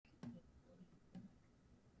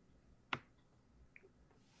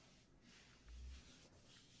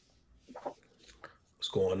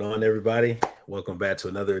going on, everybody? Welcome back to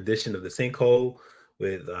another edition of the Sinkhole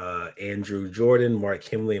with Andrew Jordan, Mark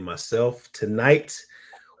Himley, and myself. Tonight,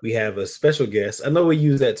 we have a special guest. I know we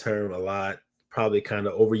use that term a lot, probably kind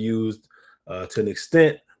of overused to an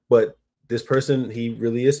extent, but this person, he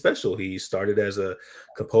really is special. He started as a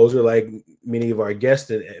composer like many of our guests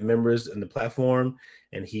and members in the platform,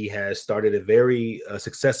 and he has started a very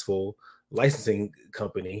successful licensing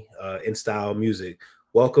company, InStyle Music.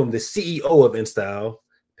 Welcome the CEO of InStyle,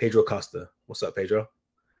 Pedro Costa. What's up, Pedro?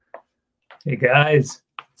 Hey, guys.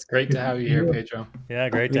 It's great to have you here, Pedro. Yeah,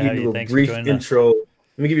 great to have you. Thanks for joining us. Let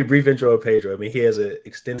me give you a brief intro of Pedro. I mean, he has an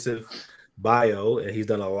extensive bio, and he's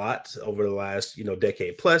done a lot over the last,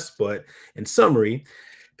 decade plus. But in summary,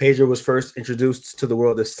 Pedro was first introduced to the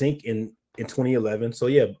world of sync in 2011. So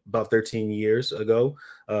yeah, about 13 years ago.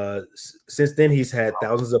 Since then, he's had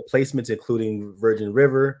thousands of placements, including Virgin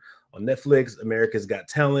River on Netflix, America's Got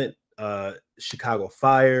Talent, Chicago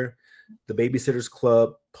Fire, The Babysitters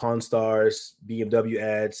Club, Pawn Stars, BMW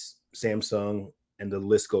ads, Samsung, and the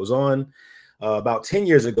list goes on. About 10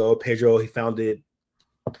 years ago, Pedro, he founded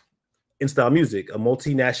InStyle Music, a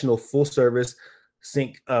multinational full-service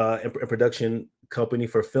sync and production company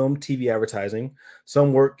for film, TV advertising.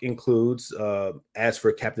 Some work includes ads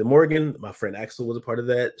for Captain Morgan. My friend Axel was a part of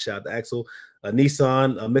that. Shout out to Axel.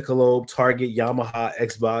 Nissan, Michelob, Target, Yamaha,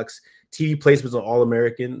 Xbox, TV placements on All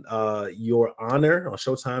American, Your Honor on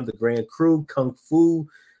Showtime, The Grand Crew, Kung Fu,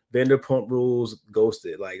 Vanderpump Rules,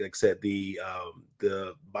 Ghosted. Like I said, the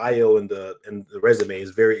bio and the resume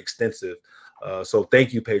is very extensive. So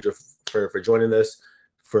thank you, Pedro, for joining us,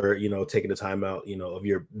 for taking the time out of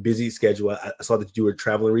your busy schedule. I saw that you were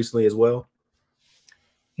traveling recently as well.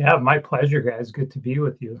 Yeah, my pleasure, guys. Good to be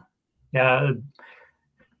with you. Yeah.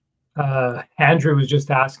 Andrew was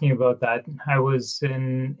just asking about that. I was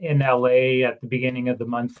in LA at the beginning of the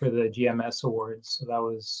month for the GMS Awards, so that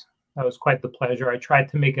was quite the pleasure. I tried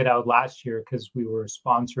to make it out last year because we were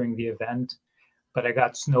sponsoring the event, but I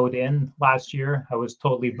got snowed in last year. I was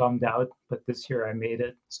totally bummed out, but this year I made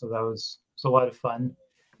it, so that was a lot of fun.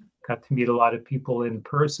 Got to meet a lot of people in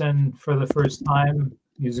person for the first time,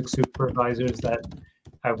 music supervisors that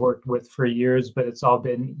I've worked with for years, but it's all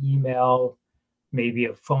been email, maybe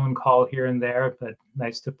a phone call here and there, but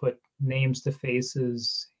nice to put names to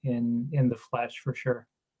faces in the flesh for sure.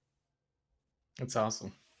 That's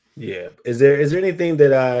awesome. Yeah. Is there anything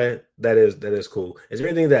that is cool? Is there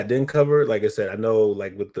anything that I didn't cover? Like I said, I know,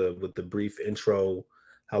 like with the brief intro,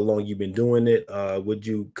 how long you've been doing it. Would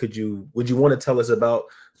you want to tell us about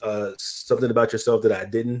something about yourself that I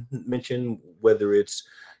didn't mention, whether it's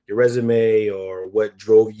your resume or what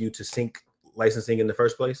drove you to sync licensing in the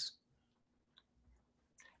first place?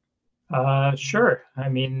 Sure. I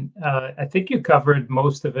mean, I think you covered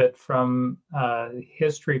most of it from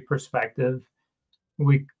history perspective.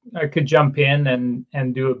 I could jump in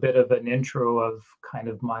and do a bit of an intro of kind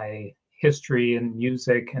of my history in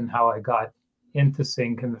music and how I got into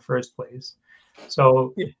sync in the first place.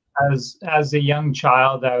 So as a young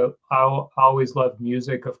child, I always loved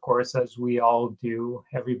music, of course, as we all do.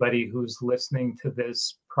 Everybody who's listening to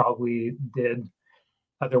this probably did.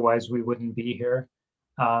 Otherwise, we wouldn't be here.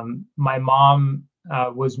 My mom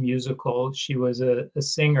was musical. She was a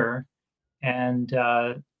singer, and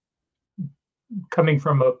coming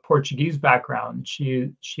from a Portuguese background,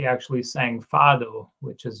 she actually sang fado,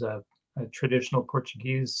 which is a traditional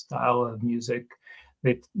Portuguese style of music.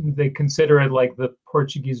 They consider it like the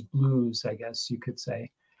Portuguese blues, I guess you could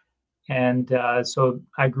say. And so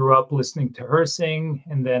I grew up listening to her sing,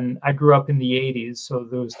 and then I grew up in the 80s, so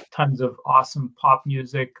there was tons of awesome pop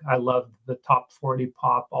music. I loved the top 40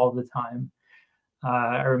 pop all the time.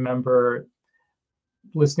 I remember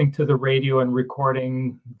listening to the radio and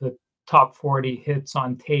recording the top 40 hits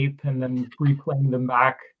on tape and then replaying them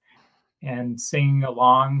back and singing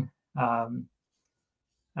along.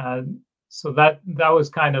 So that was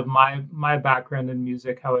kind of my background in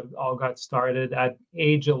music, how it all got started. At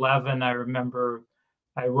age 11, I remember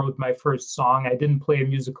I wrote my first song. I didn't play a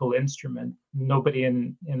musical instrument. Nobody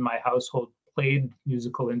in my household played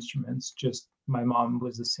musical instruments, just my mom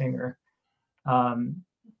was a singer. And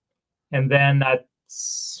then at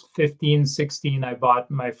 15, 16, I bought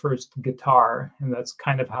my first guitar, and that's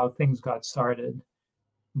kind of how things got started.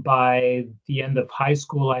 By the end of high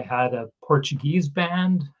school, I had a Portuguese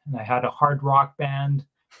band and I had a hard rock band.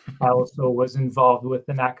 I also was involved with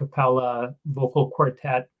an a cappella vocal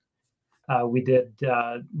quartet. We did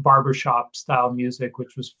barbershop style music,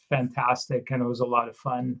 which was fantastic, and it was a lot of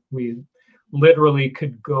fun. We literally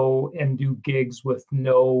could go and do gigs with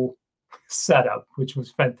no setup, which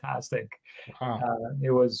was fantastic. Wow.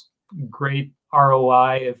 It was great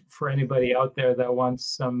ROI for anybody out there that wants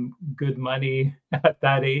some good money at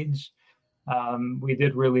that age. We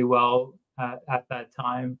did really well at that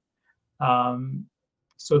time.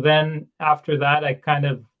 So then after that, I kind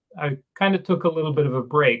of took a little bit of a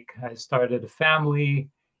break. I started a family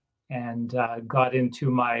and got into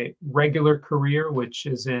my regular career, which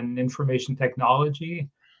is in information technology.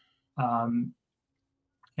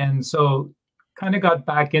 And so kind of got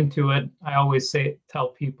back into it. I always tell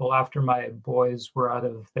people after my boys were out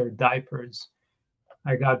of their diapers,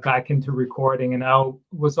 I got back into recording, and I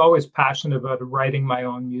was always passionate about writing my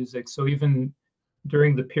own music. So even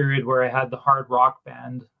during the period where I had the hard rock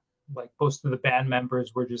band, like most of the band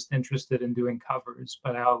members were just interested in doing covers,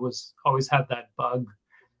 but I always had that bug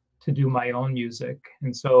to do my own music.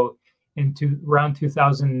 And so around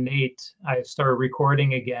 2008, I started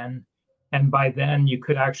recording again. And by then you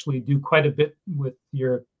could actually do quite a bit with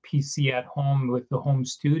your PC at home with the home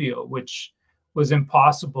studio, which was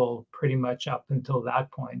impossible pretty much up until that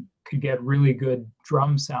point. Could get really good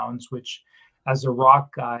drum sounds, which as a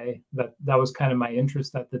rock guy, that was kind of my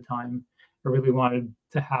interest at the time. I really wanted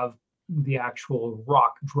to have the actual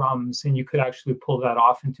rock drums, and you could actually pull that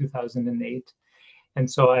off in 2008. And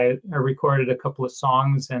so I recorded a couple of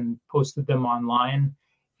songs and posted them online,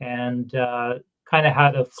 and kind of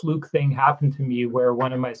had a fluke thing happen to me where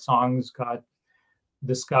one of my songs got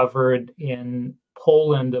discovered in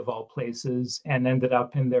Poland of all places and ended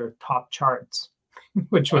up in their top charts,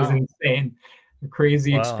 which was insane. A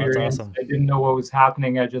crazy experience. Awesome. I didn't know what was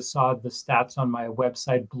happening. I just saw the stats on my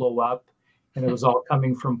website blow up, and it was all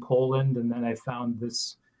coming from Poland. And then I found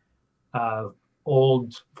this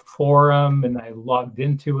old forum, and I logged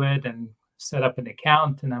into it and set up an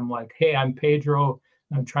account. And I'm like, hey, I'm Pedro.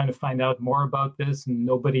 I'm trying to find out more about this. And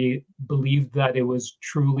nobody believed that it was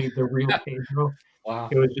truly the real Pedro. Wow.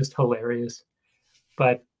 It was just hilarious.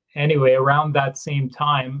 But anyway, around that same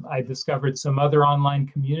time, I discovered some other online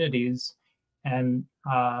communities, and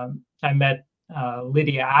I met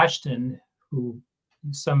Lydia Ashton, who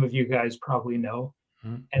some of you guys probably know.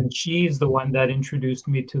 Mm-hmm. And she's the one that introduced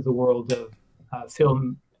me to the world of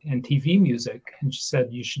film and TV music. And she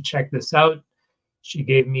said, you should check this out. She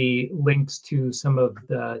gave me links to some of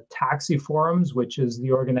the Taxi forums, which is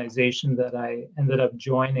the organization that I ended up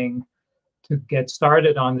joining to get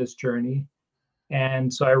started on this journey.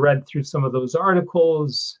 And so I read through some of those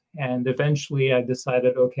articles, and eventually I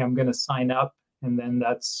decided, okay, I'm going to sign up. And then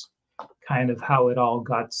that's kind of how it all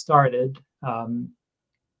got started.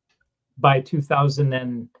 By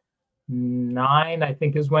 2009, I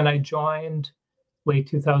think is when I joined, late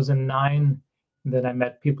 2009. And then I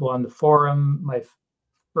met people on the forum. My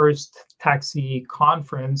first taxi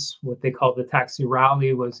conference, what they call the Taxi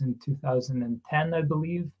Rally, was in 2010, I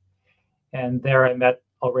believe. And there I met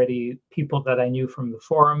already people that I knew from the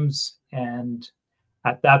forums. And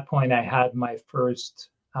at that point, I had my first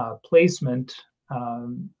placement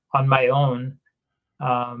on my own,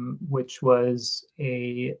 which was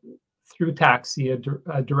through Taxi, a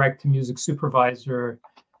direct-to-music supervisor.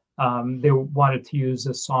 They wanted to use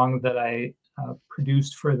a song that I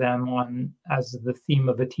produced for them as the theme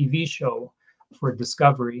of a TV show for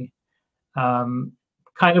Discovery.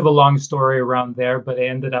 Kind of a long story around there, but I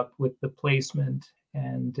ended up with the placement,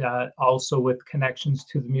 and also with connections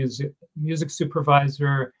to the music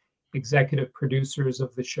supervisor, executive producers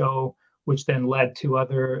of the show, which then led to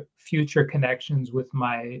other future connections with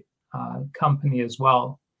my company as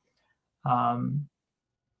well.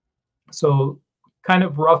 So kind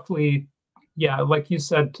of roughly, yeah, like you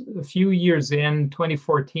said, a few years in,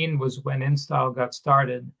 2014 was when InStyle got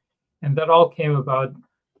started. And that all came about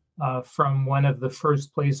from one of the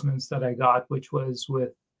first placements that I got, which was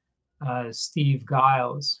with Steve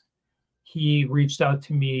Giles. He reached out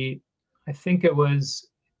to me, I think it was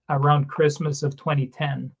around Christmas of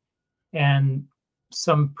 2010. And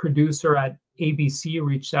some producer at ABC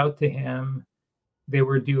reached out to him. They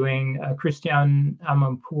were doing a Christian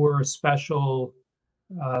Amanpour special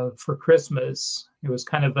for Christmas. It was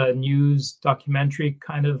kind of a news documentary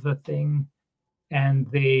kind of a thing. And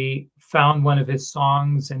they found one of his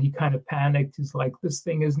songs, and he kind of panicked. He's like, this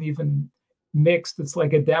thing isn't even mixed. It's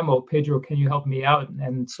like a demo. Pedro, can you help me out?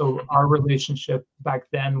 And so our relationship back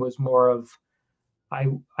then was more of, I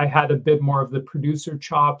had a bit more of the producer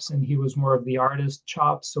chops, and he was more of the artist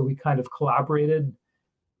chops. So we kind of collaborated.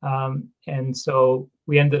 And so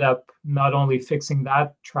we ended up not only fixing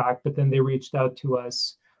that track, but then they reached out to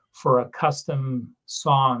us for a custom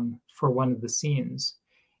song for one of the scenes.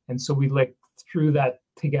 And so we threw that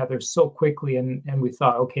together so quickly, and we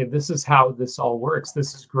thought, okay, this is how this all works.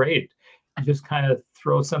 This is great. just kind of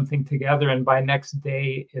throw something together, and by next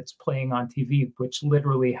day it's playing on TV, which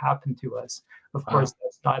literally happened to us. Of course,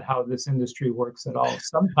 that's not how this industry works at all.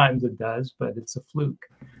 Sometimes it does, but it's a fluke.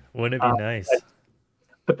 Wouldn't it be nice?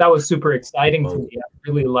 But that was super exciting to me. I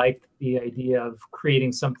really liked the idea of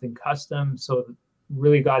creating something custom, so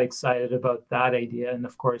really got excited about that idea. And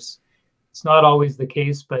of course, it's not always the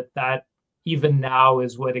case, but that even now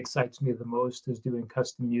is what excites me the most, is doing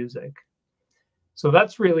custom music. So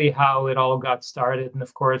that's really how it all got started. And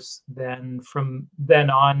of course, then from then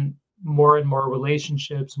on, more and more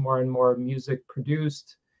relationships, more and more music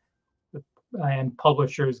produced, and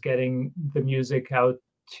publishers getting the music out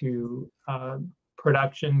to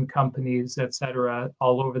production companies, etc.,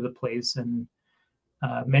 all over the place. And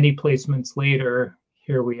many placements later,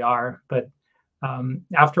 here we are. But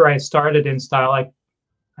after I started InStyle,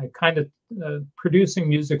 I kind of producing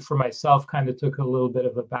music for myself kind of took a little bit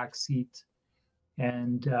of a backseat,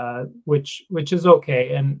 and which is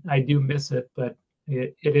okay, and I do miss it, but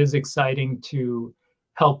it is exciting to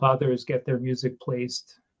help others get their music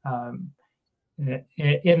placed.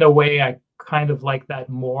 In a way, I kind of like that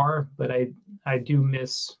more, but I do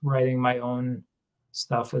miss writing my own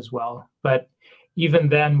stuff as well. But even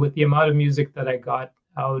then, with the amount of music that I got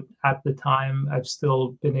out at the time, I've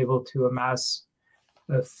still been able to amass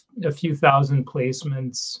a few thousand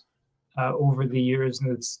placements over the years,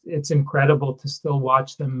 and it's incredible to still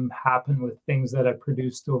watch them happen with things that I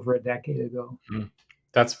produced over a decade ago.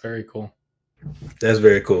 That's very cool. That's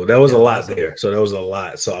very cool. That was a lot there. So that was a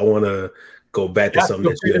lot. So I want to go back to something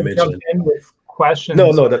that you had mentioned. With questions.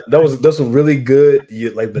 No, that's really good.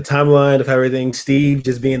 Like the timeline of everything. Steve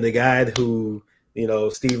just being the guy who,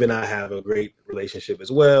 Steve and I have a great relationship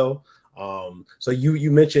as well. So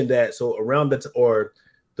you mentioned that. So around that, or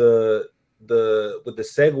the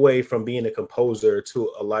segue from being a composer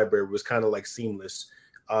to a library was kind of like seamless.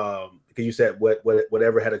 Because you said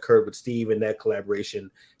whatever had occurred with Steve and that collaboration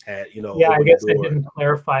had, Yeah, I guess I didn't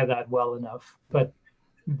clarify that well enough. But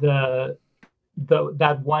that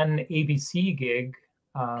one ABC gig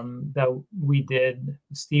that we did,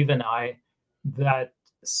 Steve and I, that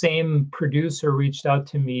same producer reached out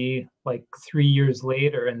to me like 3 years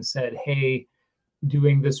later and said, "Hey,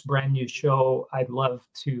 doing this brand new show, I'd love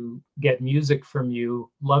to get music from you.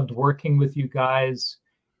 Loved working with you guys.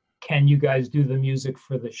 Can you guys do the music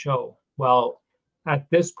for the show?" Well, at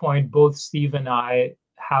this point, both Steve and I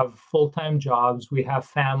have full-time jobs. We have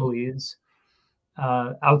families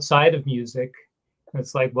outside of music.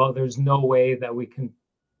 It's like, well, there's no way that we can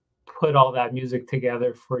put all that music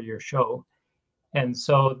together for your show. And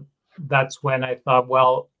so that's when I thought,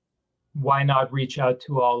 well, why not reach out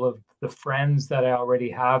to all of the friends that I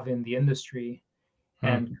already have in the industry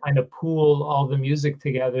and kind of pool all the music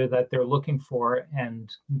together that they're looking for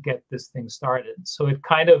and get this thing started. So it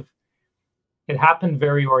happened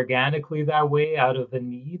very organically that way, out of a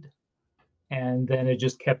need, and then it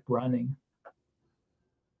just kept running.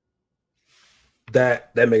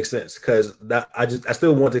 That makes sense, because I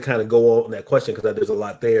still want to kind of go on that question, because there's a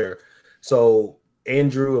lot there. So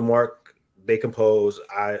Andrew and Mark, they compose.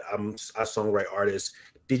 I songwrite artists.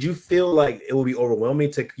 Did you feel like it would be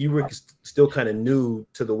overwhelming you were still kind of new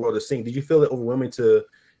to the world of singing? Did you feel it overwhelming to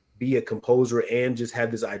be a composer and just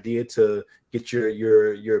have this idea to get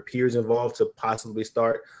your peers involved to possibly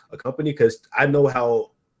start a company? Because I know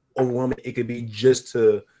how overwhelming it could be just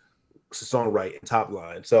to songwrite and top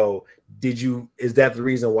line. So is that the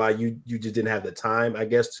reason why you just didn't have the time, I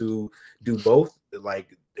guess, to do both?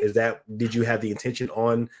 Like, did you have the intention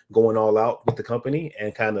on going all out with the company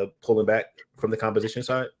and kind of pulling back from the composition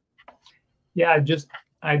side? Yeah,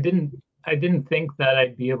 I didn't think that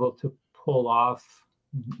I'd be able to pull off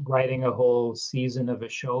writing a whole season of a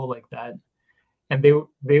show like that. And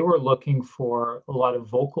they were looking for a lot of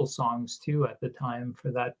vocal songs too at the time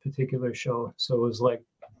for that particular show. So it was like,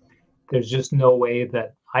 there's just no way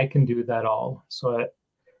that I can do that all. So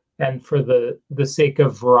and for the sake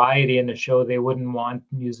of variety in the show, they wouldn't want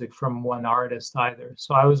music from one artist either.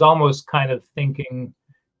 So I was almost kind of thinking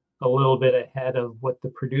a little bit ahead of what the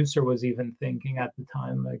producer was even thinking at the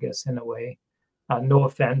time, I guess, in a way. No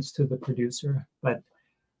offense to the producer, but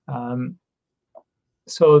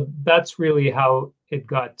so that's really how it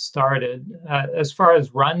got started. As far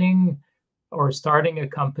as running or starting a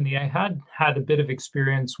company, I had a bit of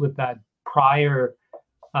experience with that prior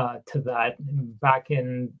to that. Back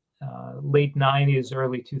in late 90s,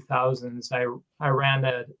 early 2000s, I ran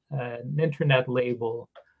an internet label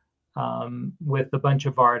with a bunch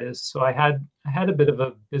of artists. So I had a bit of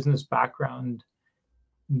a business background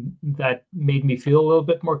that made me feel a little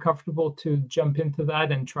bit more comfortable to jump into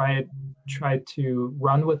that and try to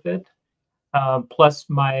run with it. plus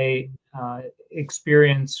my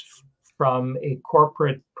experience from a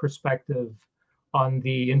corporate perspective on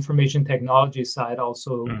the information technology side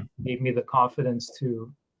also gave me the confidence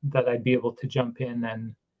that I'd be able to jump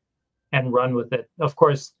in and run with it. Of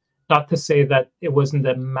course, not to say that it wasn't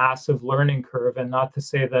a massive learning curve, and not to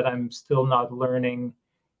say that I'm still not learning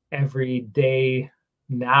every day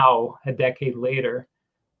now, a decade later,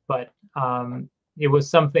 but it was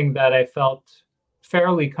something that I felt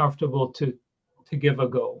fairly comfortable to give a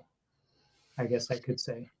go, I guess I could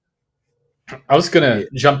say. I was going to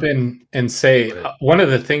jump in and say one of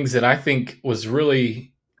the things that I think was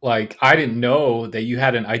really like, I didn't know that you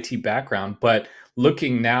had an IT background, but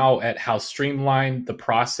looking now at how streamlined the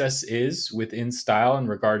process is with InStyle in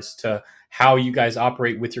regards to how you guys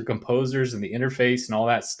operate with your composers and the interface and all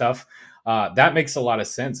that stuff, that makes a lot of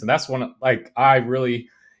sense. And that's one, like, I really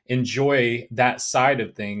enjoy that side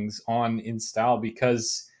of things on InStyle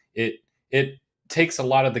because it takes a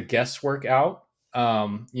lot of the guesswork out.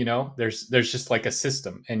 There's just like a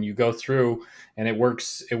system, and you go through, and it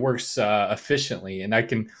works efficiently. And I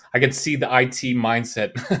can see the IT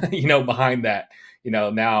mindset, behind that.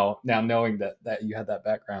 Now knowing that you had that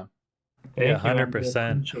background. Yeah,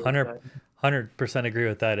 100%, 100% agree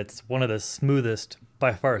with that. It's one of the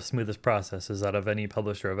by far smoothest processes out of any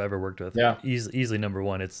publisher I've ever worked with. Yeah, easily number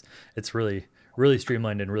one. It's really, really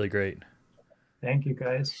streamlined and really great. Thank you,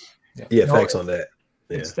 guys. Yeah, thanks on that.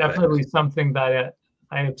 It's definitely something that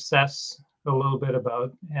I obsess a little bit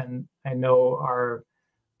about, and I know our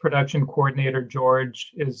production coordinator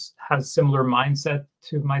George has similar mindset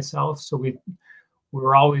to myself. So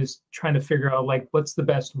we're always trying to figure out like what's the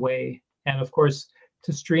best way, and of course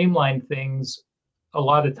to streamline things, a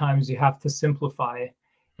lot of times you have to simplify.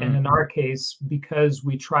 And in our case, because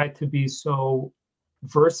we try to be so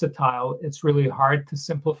versatile, it's really hard to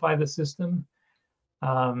simplify the system.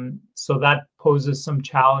 So that poses some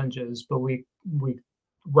challenges, but we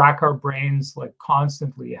rack our brains like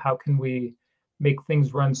constantly. How can we make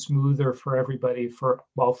things run smoother for everybody, for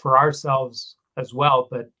ourselves as well,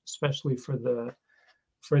 but especially for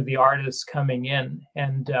the artists coming in.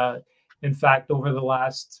 And in fact, over the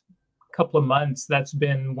last couple of months, that's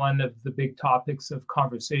been one of the big topics of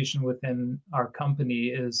conversation within our company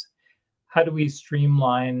is how do we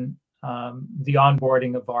streamline the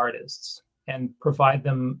onboarding of artists and provide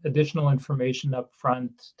them additional information up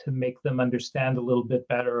front to make them understand a little bit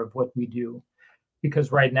better of what we do.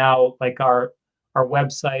 Because right now, like our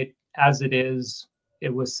website as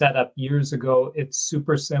it was set up years ago. It's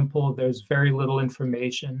super simple. There's very little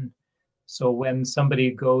information. So when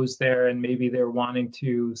somebody goes there and maybe they're wanting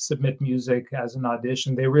to submit music as an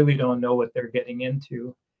audition, they really don't know what they're getting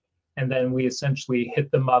into. And then we essentially hit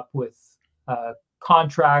them up with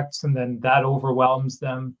contracts, and then that overwhelms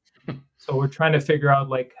them. So we're trying to figure out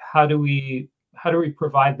like how do we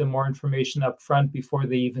provide them more information up front before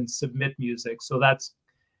they even submit music. So that's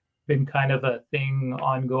been kind of a thing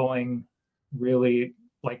ongoing, really.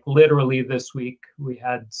 Like literally this week we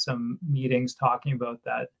had some meetings talking about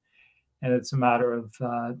that, and it's a matter of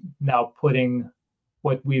now putting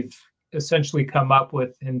what we've essentially come up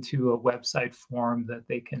with into a website form that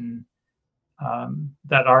they can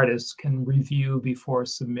that artists can review before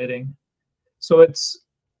submitting. So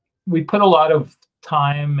we put a lot of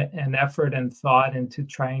time and effort and thought into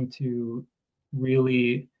trying to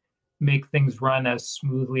really make things run as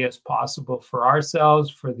smoothly as possible for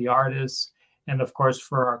ourselves, for the artists, and of course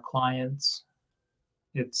for our clients.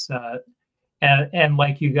 It's and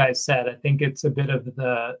like you guys said, I think it's a bit of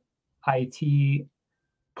the IT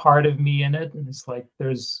part of me in it, and it's like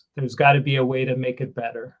there's got to be a way to make it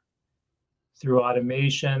better through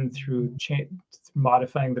automation, through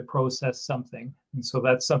modifying the process, something. And so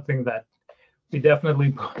that's something that we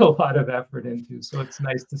definitely put a lot of effort into. So it's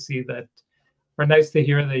nice to see that, or nice to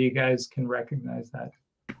hear that you guys can recognize that.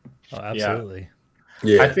 Oh, absolutely.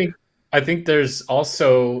 Yeah. I think there's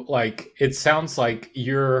also like, it sounds like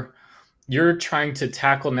you're trying to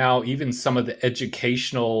tackle now even some of the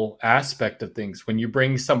educational aspect of things. When you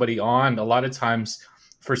bring somebody on, a lot of times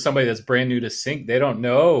for somebody that's brand new to sync, they don't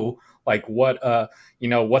know like what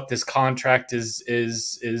what this contract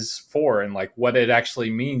is for, and like what it actually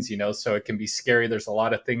means, so it can be scary. There's a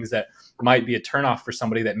lot of things that might be a turnoff for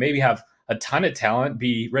somebody that maybe have a ton of talent,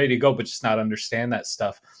 be ready to go, but just not understand that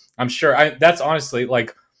stuff. I'm sure that's honestly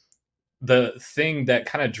like the thing that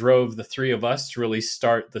kind of drove the three of us to really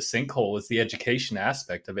start the Sinkhole, is the education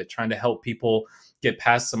aspect of it, trying to help people get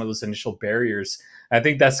past some of those initial barriers. I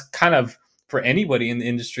think that's kind of for anybody in the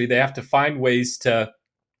industry. They have to find ways to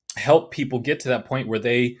help people get to that point where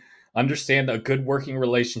they understand a good working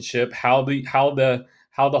relationship, how the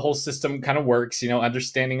how the whole system kind of works,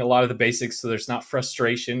 understanding a lot of the basics so there's not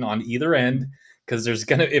frustration on either end, because there's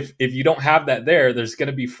going to, if you don't have that there's going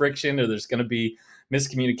to be friction, or there's going to be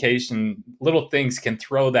miscommunication. Little things can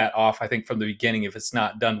throw that off, I think, from the beginning if it's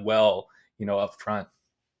not done well, up front.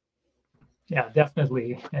 Yeah,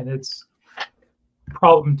 definitely. And it's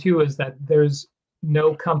problem too is that there's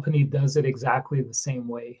no company does it exactly the same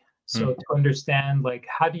way. So to understand, like,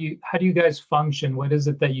 how do you guys function? What is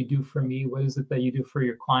it that you do for me? What is it that you do for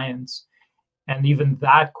your clients? And even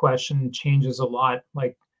that question changes a lot.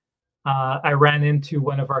 Like, I ran into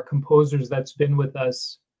one of our composers that's been with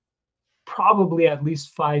us probably at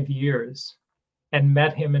least 5 years, and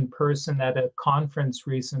met him in person at a conference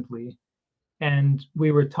recently. And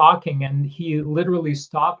we were talking, and he literally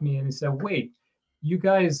stopped me and he said, "Wait, you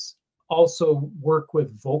guys also work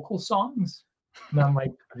with vocal songs?" And I'm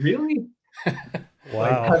like, "Really? Wow.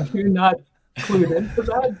 Like, have you not clued into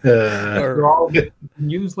that? Or all the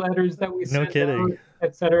newsletters that we send out,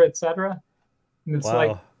 et cetera, et cetera." And it's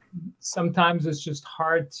like, sometimes it's just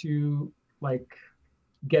hard to like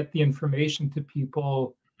get the information to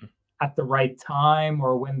people at the right time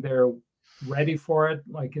or when they're ready for it.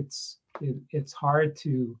 Like, it's hard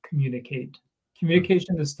to communicate.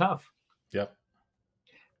 Communication is tough. Yep.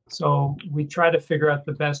 So we try to figure out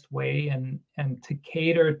the best way and to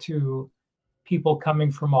cater to people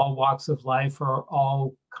coming from all walks of life or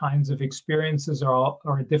all kinds of experiences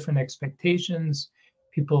or different expectations.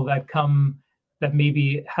 People that come that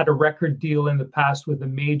maybe had a record deal in the past with a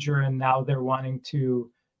major and now they're wanting to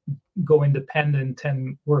go independent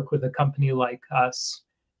and work with a company like us.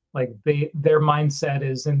 Like, their mindset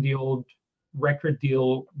is in the old record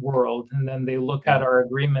deal world, and then they look at our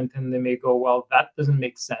agreement and they may go, "Well, that doesn't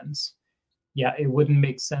make sense." Yeah, it wouldn't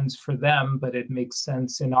make sense for them, but it makes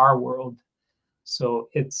sense in our world. So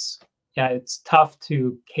it's tough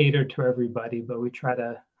to cater to everybody, but we try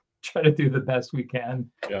to do the best we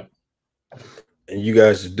can. Yeah. And you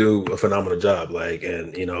guys do a phenomenal job. Like,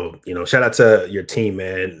 and shout out to your team,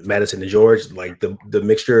 man, Madison and George. Like, the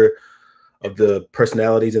mixture of the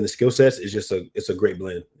personalities and the skill sets is just it's a great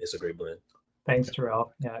blend. It's a great blend. Thanks,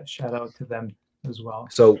 Terrell. Yeah, shout out to them as well.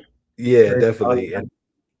 So yeah, definitely. And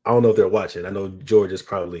I don't know if they're watching. I know George is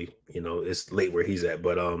probably, it's late where he's at,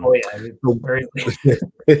 but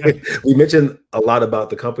we mentioned a lot about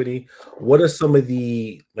the company. What are some of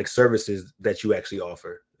the like services that you actually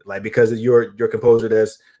offer? Like, because your composer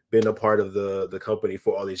that's been a part of the company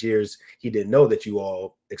for all these years, he didn't know that you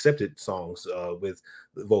all accepted songs with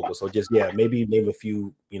vocals. So just maybe name a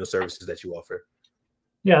few services that you offer.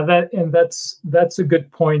 Yeah, that's a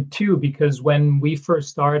good point too, because when we first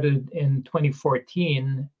started in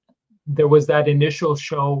 2014, there was that initial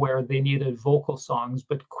show where they needed vocal songs,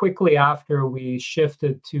 but quickly after we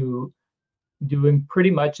shifted to doing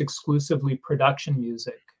pretty much exclusively production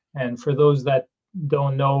music. And for those that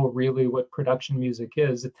don't know really what production music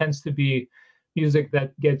is, it tends to be music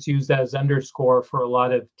that gets used as underscore for a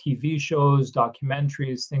lot of TV shows,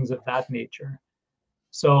 documentaries, things of that nature.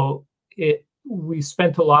 So we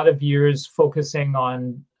spent a lot of years focusing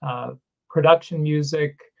on production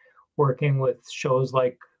music, working with shows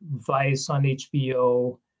like Vice on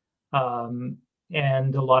HBO,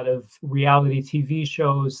 and a lot of reality TV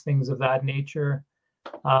shows, things of that nature.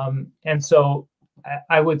 And so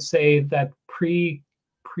I would say that pre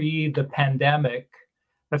the pandemic,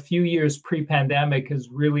 a few years pre-pandemic is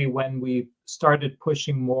really when we started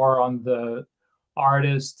pushing more on the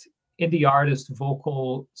indie artist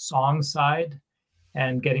vocal song side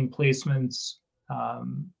and getting placements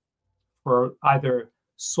for either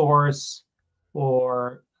source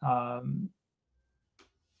or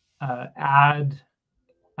ads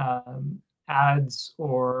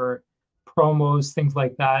or promos, things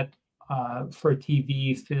like that, for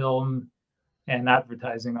TV, film, and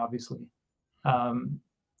advertising, obviously.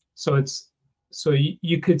 So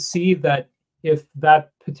you could see that if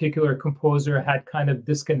that particular composer had kind of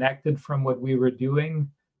disconnected from what we were doing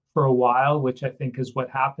for a while, which I think is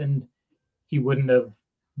what happened, he wouldn't have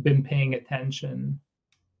been paying attention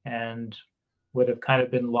and would have kind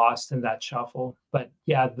of been lost in that shuffle. But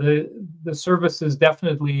yeah, the services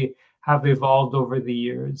definitely have evolved over the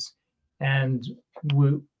years. And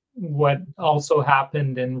what also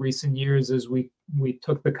happened in recent years is we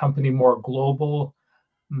took the company more global.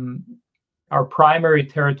 Our primary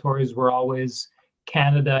territories were always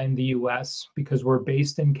Canada and the US because we're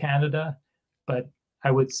based in Canada, but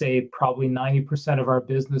I would say probably 90% of our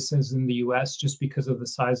business is in the US just because of the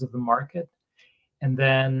size of the market. And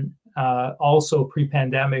then also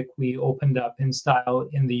pre-pandemic, we opened up InStyle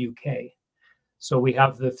in the UK. So we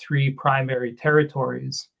have the three primary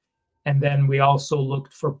territories. And then we also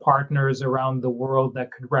looked for partners around the world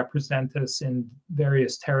that could represent us in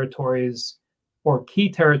various territories or key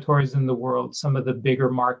territories in the world, some of the bigger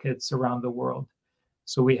markets around the world.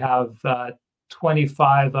 So we have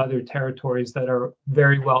 25 other territories that are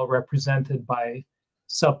very well represented by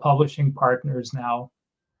self-publishing partners now.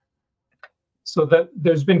 So that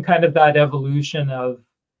there's been kind of that evolution of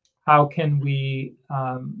how can we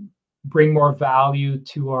bring more value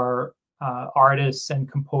to our artists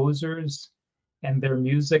and composers and their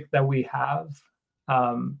music that we have.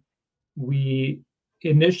 We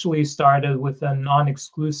initially started with a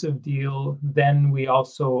non-exclusive deal. Then we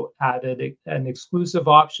also added an exclusive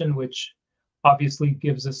option, which obviously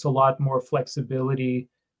gives us a lot more flexibility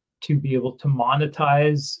to be able to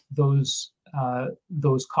monetize those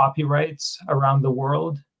copyrights around the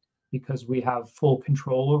world, because we have full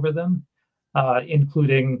control over them,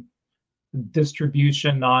 including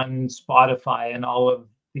distribution on Spotify and all of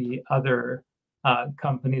the other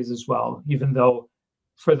companies as well. Even though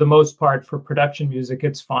for the most part for production music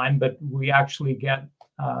it's fine, but we actually get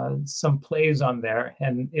some plays on there.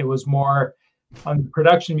 And it was more on the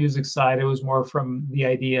production music side, it was more from the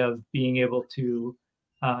idea of being able to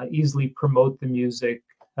easily promote the music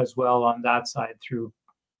as well on that side through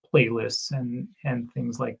playlists and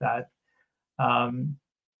things like that.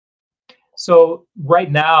 So right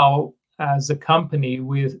now, as a company,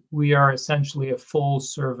 we are essentially a full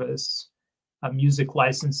service music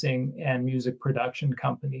licensing and music production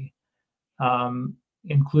company,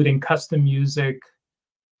 including custom music.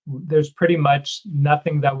 There's pretty much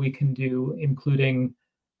nothing that we can do, including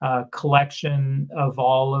collection of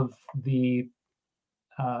all of the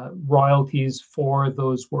royalties for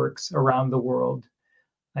those works around the world,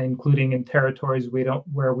 including in territories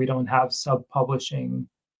where we don't have sub-publishing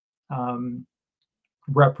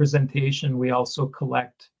representation. We also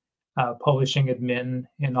collect publishing admin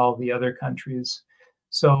in all the other countries.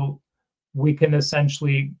 So we can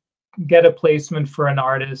essentially get a placement for an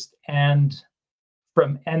artist and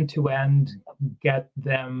from end to end get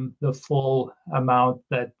them the full amount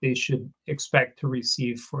that they should expect to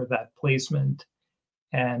receive for that placement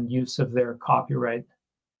and use of their copyright.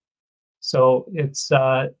 So it's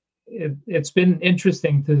been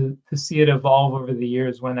interesting to see it evolve over the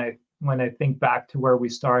years when I think back to where we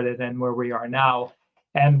started and where we are now,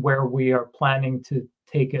 and where we are planning to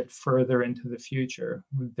take it further into the future.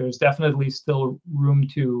 There's definitely still room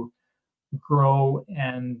to grow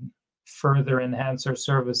and further enhance our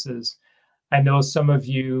services. I know some of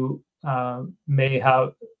you may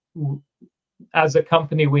have, as a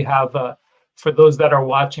company, we have for those that are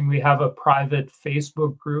watching, we have a private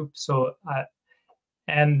Facebook group. So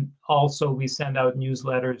and also we send out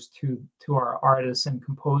newsletters to our artists and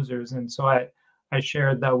composers. And so I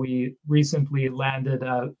shared that we recently landed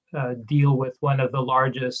a deal with one of the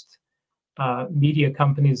largest media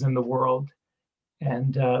companies in the world.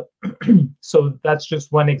 And so that's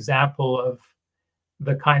just one example of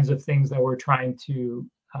the kinds of things that we're trying to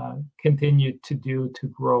continue to do to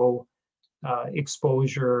grow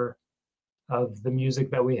exposure of the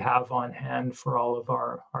music that we have on hand for all of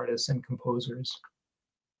our artists and composers.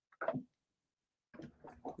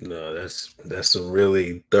 No, that's some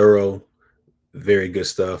really thorough, very good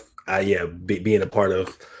stuff. Being a part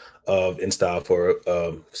of InStyle for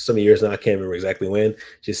some years now, I can't remember exactly when,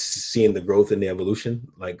 just seeing the growth and the evolution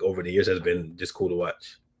like over the years has been just cool to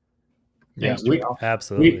watch. Yeah,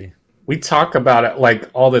 absolutely. We talk about it like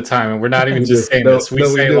all the time, and we're not even just saying this. We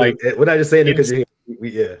say like we're not just saying it because you're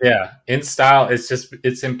here. Yeah. InStyle,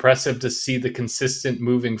 it's impressive to see the consistent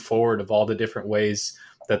moving forward of all the different ways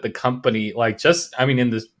that the company, like in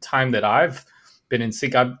the time that I've been in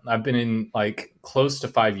sync, I've been in like close to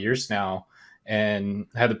 5 years now, and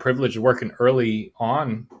had the privilege of working early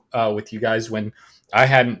on with you guys when I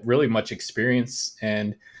hadn't really much experience,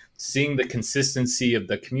 and seeing the consistency of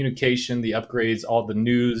the communication, the upgrades, all the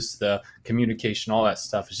news, the communication, all that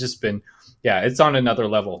stuff has just been, it's on another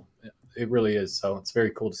level. It really is. So it's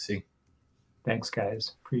very cool to see. Thanks,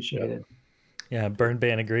 guys. Appreciate it. Yeah, Burn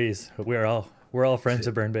Ban agrees. We're all friends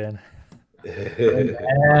of Burn Ban.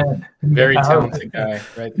 Very talented guy,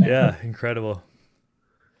 right there. Yeah, incredible.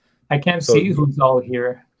 I can't see who's all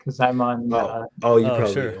here because I'm on. You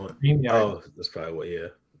probably sure. That's probably what.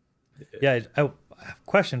 Yeah.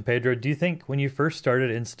 Question, Pedro. Do you think when you first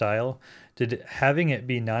started InStyle, did having it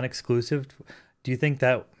be non-exclusive, do you think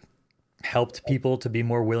that helped people to be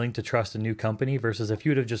more willing to trust a new company versus if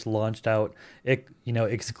you would have just launched out,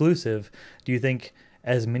 exclusive? Do you think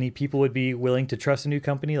as many people would be willing to trust a new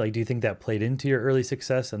company? Like, do you think that played into your early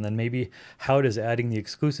success? And then maybe how does adding the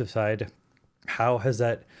exclusive side, how has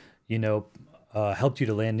that, helped you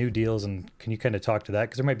to land new deals? And can you kind of talk to that?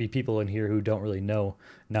 Because there might be people in here who don't really know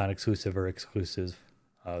non-exclusive or exclusive,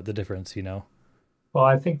 the difference, you know? Well,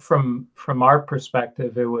 I think from our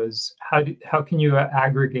perspective, it was how can you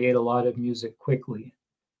aggregate a lot of music quickly?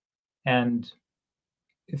 And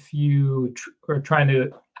if you are trying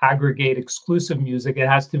to aggregate exclusive music, it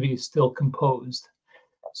has to be still composed.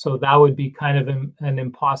 So that would be kind of an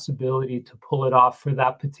impossibility to pull it off for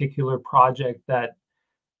that particular project that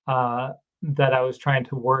that I was trying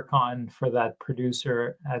to work on for that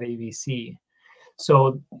producer at ABC.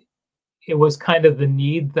 So it was kind of the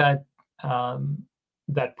need that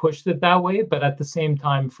that pushed it that way. But at the same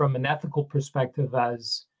time, from an ethical perspective,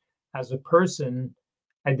 as a person,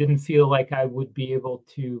 I didn't feel like I would be able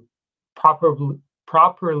to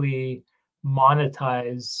properly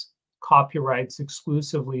monetize copyrights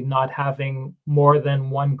exclusively, not having more than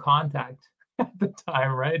one contact at the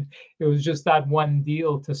time, right? It was just that one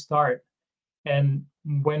deal to start. And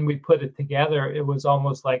when we put it together, it was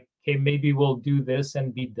almost like, okay, maybe we'll do this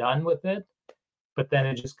and be done with it. But then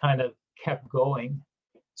it just kind of kept going.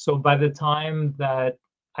 So by the time that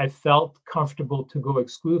I felt comfortable to go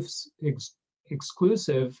exclusive,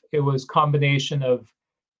 it was combination of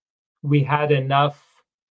we had enough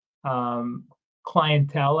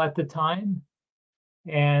clientele at the time,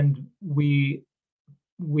 and we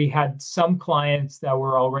had some clients that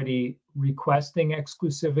were already requesting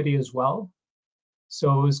exclusivity as well.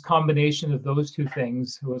 So it was a combination of those two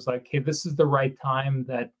things. It was like, hey, this is the right time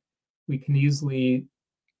that we can easily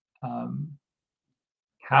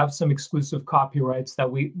have some exclusive copyrights that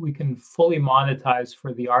we can fully monetize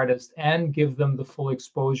for the artist and give them the full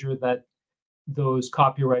exposure that those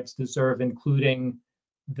copyrights deserve, including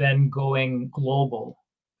then going global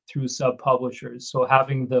through sub-publishers. So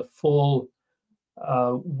having the full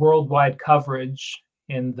worldwide coverage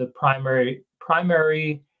in the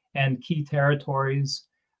primary and key territories,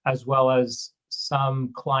 as well as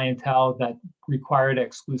some clientele that required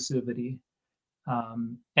exclusivity,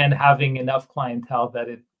 and having enough clientele that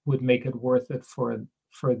it would make it worth it for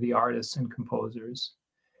the artists and composers.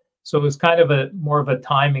 So it was kind of more of a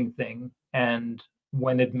timing thing, and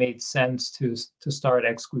when it made sense to start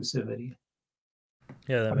exclusivity.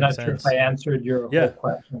 Yeah, that I'm makes not sure sense. if I answered your whole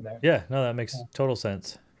question there. Yeah, no, that makes total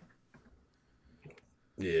sense.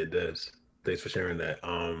 Yeah, it does. Thanks for sharing that.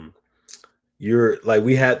 You're like,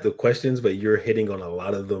 we had the questions, but you're hitting on a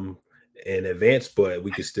lot of them in advance, but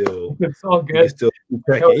we could still It's all good. we can still keep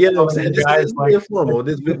cracking. Yeah, no, this is informal.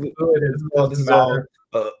 This is all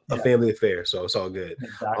a family affair, so it's all good.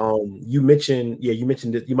 Exactly. You mentioned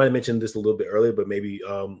it. You might have mentioned this a little bit earlier, but maybe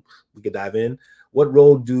we could dive in. What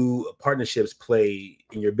role do partnerships play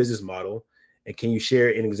in your business model, and can you share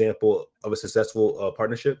an example of a successful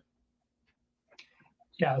partnership?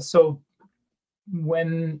 Yeah. So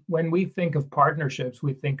when we think of partnerships,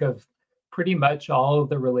 we think of pretty much all of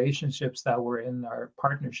the relationships that were in our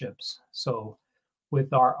partnerships. So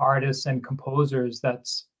with our artists and composers,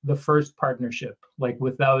 that's the first partnership. Like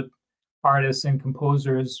without artists and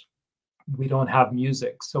composers, we don't have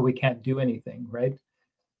music, so we can't do anything, right?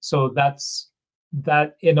 So that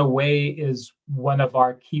in a way is one of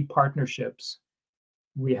our key partnerships.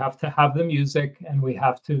 We have to have the music, and we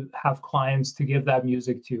have to have clients to give that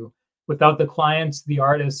music to. Without the clients, the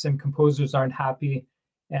artists and composers aren't happy.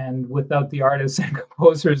 And without the artists and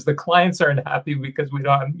composers, the clients aren't happy because we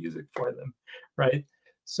don't have music for them, right?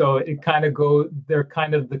 So it kind of they're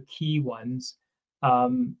kind of the key ones.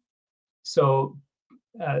 And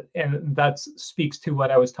that speaks to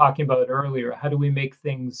what I was talking about earlier. How do we make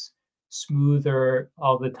things smoother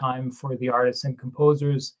all the time for the artists and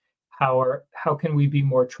composers? How can we be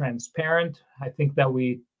more transparent? I think that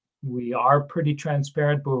we are pretty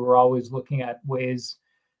transparent, but we're always looking at ways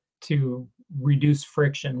to reduce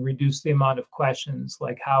friction, reduce the amount of questions.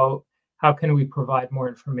 Like how can we provide more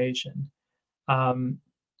information?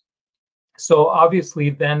 So obviously,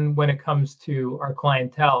 then when it comes to our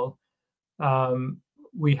clientele,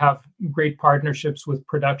 we have great partnerships with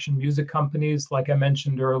production music companies. Like I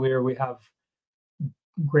mentioned earlier, we have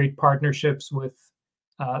great partnerships with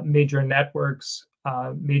major networks,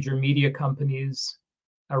 major media companies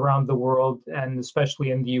around the world, and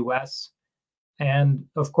especially in the US. And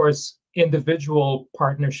of course, individual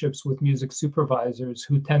partnerships with music supervisors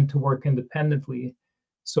who tend to work independently.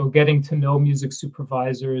 So getting to know music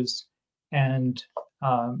supervisors and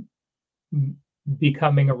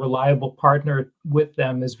becoming a reliable partner with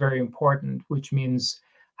them is very important, which means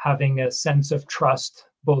having a sense of trust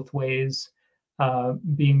both ways,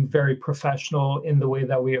 being very professional in the way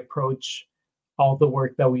that we approach all the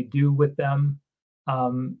work that we do with them.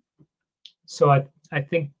 So I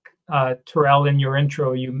think Terrell, in your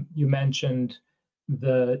intro, you mentioned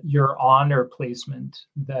your honor placement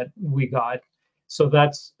that we got. So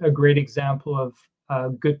that's a great example of a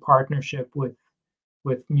good partnership with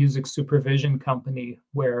music supervision company,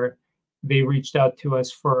 where they reached out to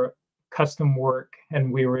us for custom work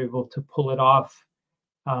and we were able to pull it off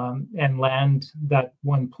and land that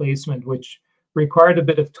one placement, which required a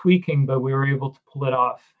bit of tweaking, but we were able to pull it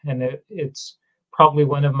off. And it's probably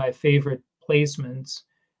one of my favorite placements,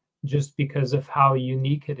 just because of how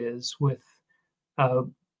unique it is, with a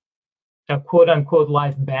quote unquote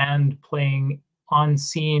live band playing on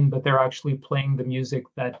scene, but they're actually playing the music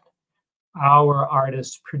that our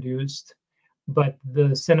artists produced. But the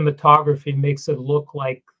cinematography makes it look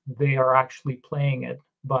like they are actually playing it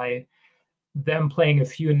by them playing a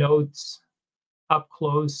few notes up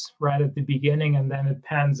close right at the beginning, and then it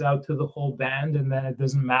pans out to the whole band, and then it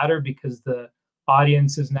doesn't matter because the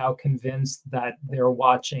audience is now convinced that they're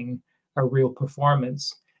watching a real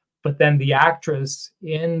performance. But then the actress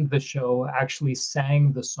in the show actually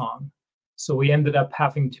sang the song. So we ended up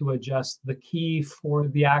having to adjust the key for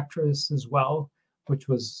the actress as well, which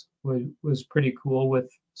was pretty cool,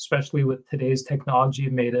 especially with today's technology.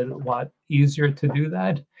 It made it a lot easier to do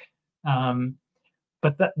that.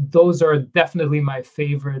 But those are definitely my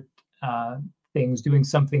favorite things, doing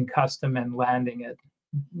something custom and landing it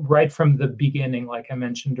right from the beginning. Like I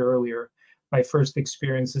mentioned earlier, my first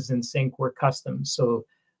experiences in sync were custom. So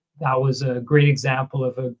that was a great example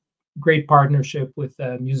of a great partnership with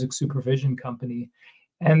a music supervision company.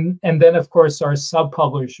 And then, of course, our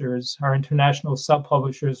sub-publishers, our international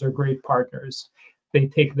sub-publishers, are great partners. They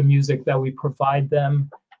take the music that we provide them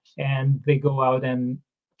and they go out and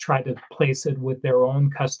try to place it with their own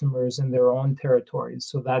customers in their own territories.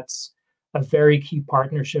 So that's a very key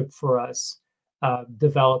partnership for us,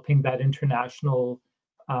 developing that international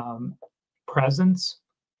presence,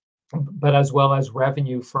 but as well as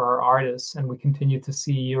revenue for our artists. And we continue to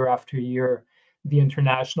see year after year the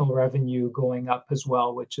international revenue going up as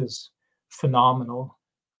well, which is phenomenal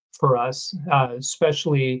for us,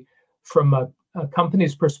 especially from a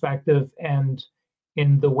company's perspective, and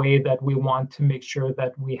in the way that we want to make sure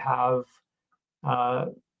that we have our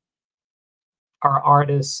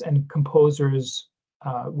artists and composers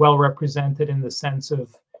well represented, in the sense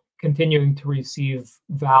of continuing to receive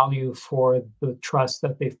value for the trust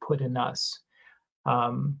that they've put in us.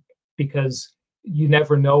 Because you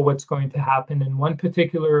never know what's going to happen in one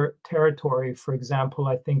particular territory. For example,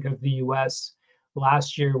 I think of the US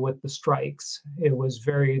last year with the strikes. It was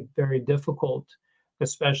very, very difficult,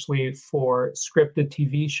 especially for scripted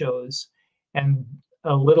TV shows. And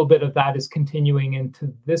a little bit of that is continuing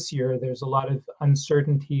into this year. There's a lot of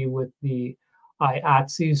uncertainty with the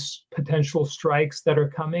IATSE's potential strikes that are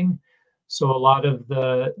coming. So a lot of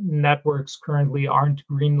the networks currently aren't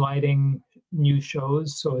greenlighting new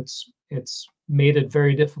shows. So it's made it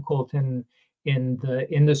very difficult in the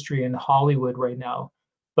industry in Hollywood right now.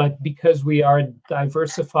 But because we are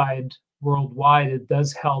diversified worldwide, it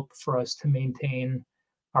does help for us to maintain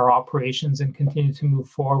our operations and continue to move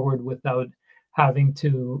forward without having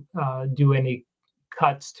to do any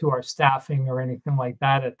cuts to our staffing or anything like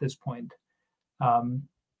that at this point.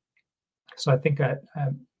 So I think I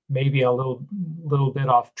maybe a little bit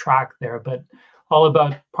off track there, but all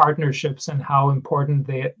about partnerships and how important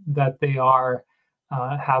they are,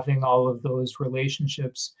 having all of those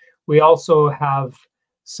relationships. We also have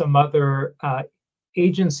some other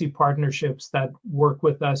agency partnerships that work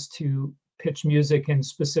with us to pitch music in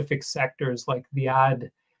specific sectors, like the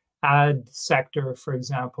ad sector, for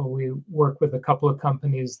example. We work with a couple of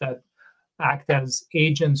companies that act as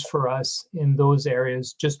agents for us in those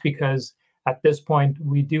areas, just because at this point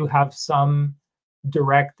we do have some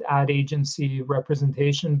direct ad agency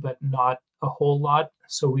representation, but not a whole lot.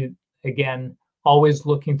 So we, again, always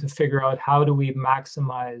looking to figure out how do we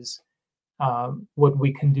maximize what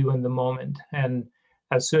we can do in the moment. And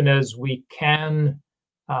as soon as we can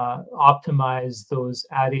optimize those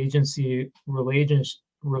ad agency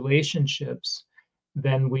relationships,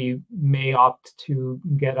 then we may opt to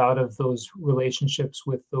get out of those relationships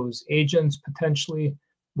with those agents potentially.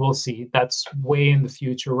 We'll see. That's way in the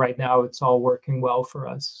future. Right now, it's all working well for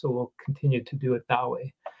us. So we'll continue to do it that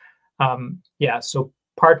way. Yeah, so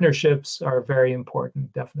partnerships are very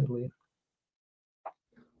important, definitely.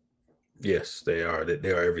 Yes, they are.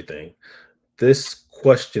 They are everything. This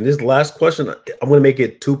last question, I'm going to make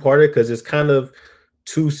it two-parted because it's kind of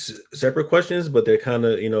two separate questions, but they're kind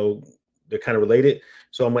of, they're kind of related.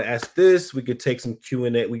 So I'm going to ask this. We could take some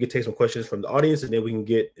Q&A. We could take some questions from the audience, and then we can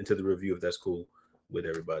get into the review if that's cool with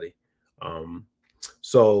everybody.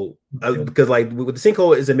 Because like with the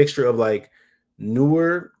sinkhole is a mixture of like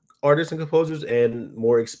newer artists and composers and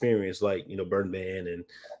more experienced, like, you know, Burn Band and,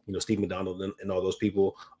 you know, Steve McDonald and all those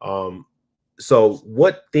people. So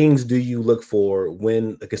what things do you look for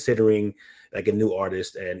when considering like a new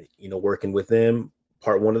artist and, you know, working with them?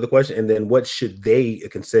 Part one of the question. And then what should they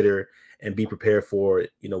consider and be prepared for,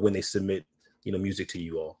 you know, when they submit, you know, music to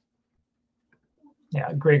you all?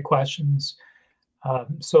 Yeah, great questions.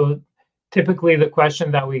 So typically the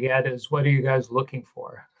question that we get is, what are you guys looking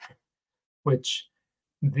for? Which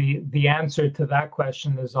the answer to that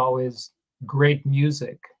question is always great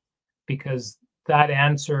music, because that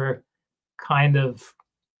answer kind of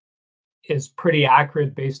is pretty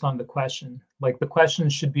accurate based on the question. Like, the question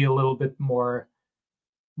should be a little bit more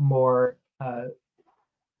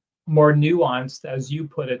nuanced, as you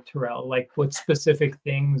put it, Terrell. Like, what specific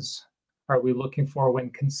things are we looking for when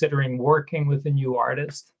considering working with a new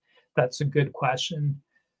artist? That's a good question.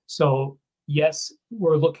 So yes,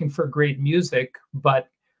 we're looking for great music, but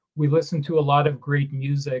we listen to a lot of great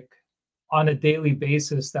music on a daily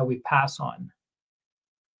basis that we pass on.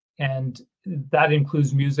 And that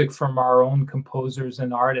includes music from our own composers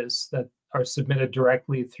and artists that are submitted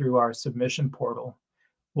directly through our submission portal.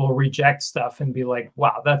 We'll reject stuff and be like,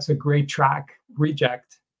 wow, that's a great track,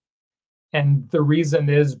 reject. And the reason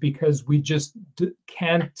is because we just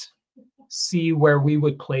can't see where we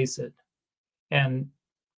would place it. And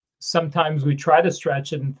sometimes we try to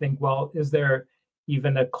stretch it and think, well, is there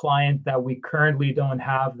even a client that we currently don't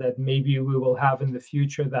have that maybe we will have in the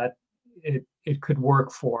future that it could work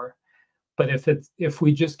for? But if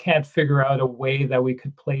we just can't figure out a way that we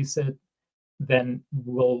could place it, then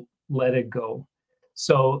we'll let it go.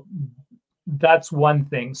 So that's one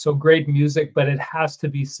thing. So great music, but it has to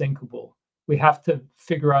be syncable. We have to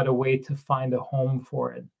figure out a way to find a home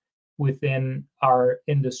for it within our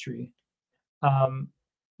industry.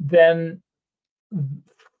 Then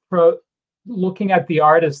for looking at the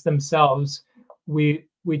artists themselves, we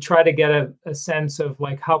try to get a sense of,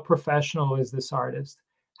 like, how professional is this artist?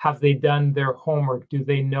 Have they done their homework? Do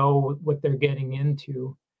they know what they're getting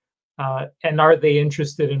into? And are they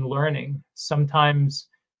interested in learning? Sometimes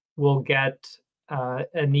we'll get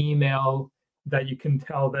an email that you can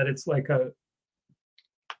tell that it's like a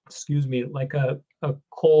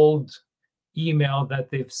cold email that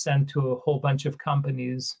they've sent to a whole bunch of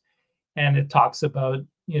companies. And it talks about,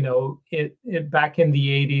 you know, it back in the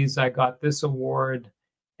 80s, I got this award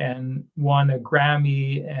and won a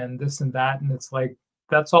Grammy and this and that. And it's like,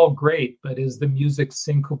 that's all great, but is the music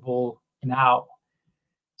syncable now?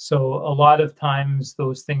 So a lot of times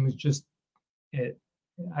those things just,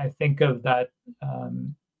 I think of that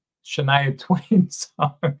Shania Twain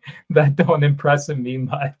song that don't impress me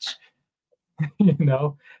much, you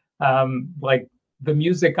know, like, the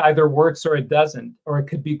music either works or it doesn't, or it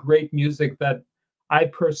could be great music that I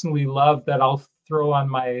personally love that I'll throw on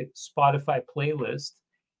my Spotify playlist,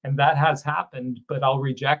 and that has happened, but I'll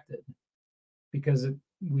reject it because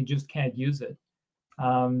we just can't use it.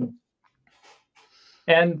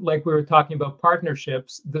 And like we were talking about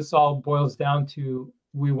partnerships, this all boils down to,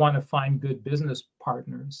 we want to find good business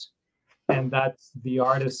partners. And that's the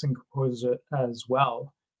artists and composer as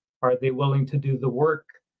well. Are they willing to do the work?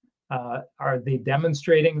 Are they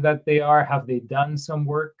demonstrating that they are? Have they done some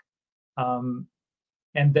work? And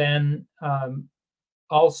then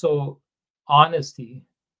also honesty.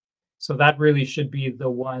 So that really should be the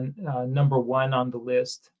number one on the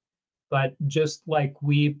list. But just like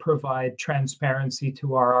we provide transparency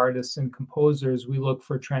to our artists and composers, we look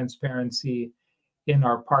for transparency in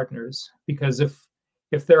our partners. Because if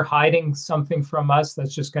they're hiding something from us,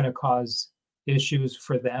 that's just going to cause issues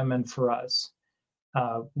for them and for us.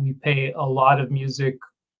 We pay a lot of money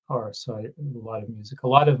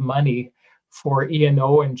for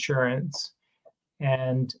E&O insurance,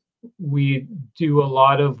 and we do a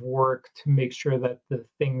lot of work to make sure that the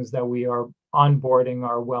things that we are onboarding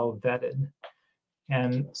are well vetted.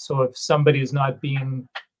 And so if somebody is not being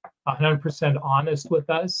 100% honest with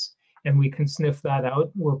us and we can sniff that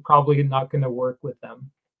out, we're probably not going to work with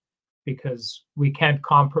them, because we can't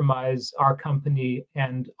compromise our company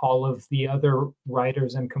and all of the other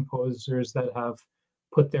writers and composers that have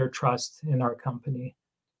put their trust in our company.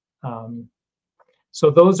 So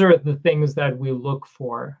those are the things that we look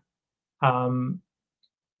for.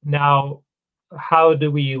 Now, how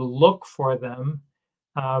do we look for them?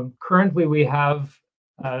 Currently, we have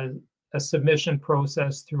a submission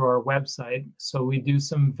process through our website. So we do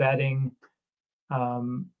some vetting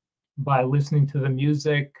by listening to the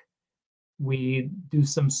music. We do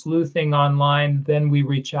some sleuthing online. Then we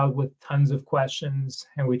reach out with tons of questions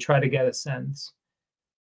and we try to get a sense.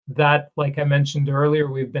 that, like I mentioned earlier,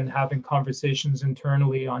 we've been having conversations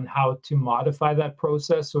internally on how to modify that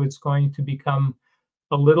process. So it's going to become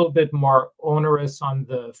a little bit more onerous on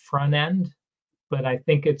the front end, but I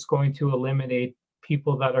think it's going to eliminate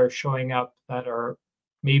people that are showing up that are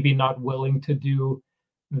maybe not willing to do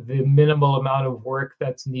the minimal amount of work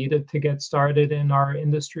that's needed to get started in our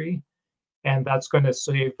industry. And that's going to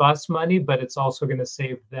save us money, but it's also going to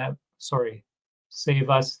save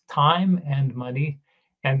us time and money,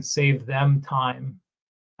 and save them time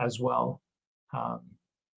as well.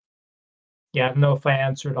 Yeah, I don't know if I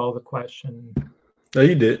answered all the question. No,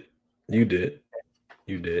 you did. You did.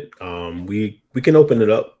 You did. We can open it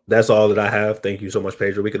up. That's all that I have. Thank you so much,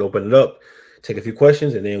 Pedro. We can open it up, take a few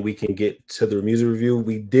questions, and then we can get to the music review.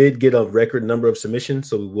 We did get a record number of submissions,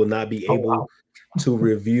 so we will not be able to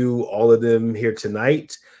review all of them here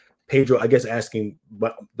tonight. Pedro, I guess asking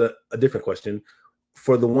a different question.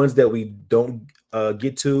 For the ones that we don't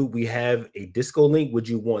get to, we have a disco link. Would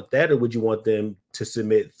you want that, or would you want them to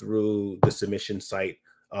submit through the submission site,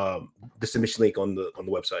 the submission link on the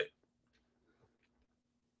website?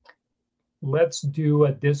 Let's do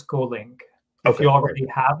a disco link. If you already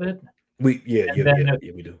have it. We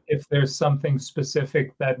do. If there's something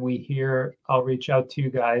specific that we hear, I'll reach out to you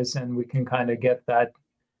guys and we can kind of get that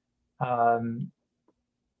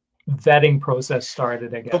vetting process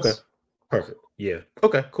started, I guess. Okay. Perfect. Yeah.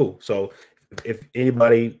 Okay, cool. So if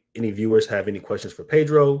any viewers have any questions for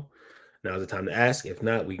Pedro, now's the time to ask. If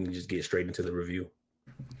not, we can just get straight into the review.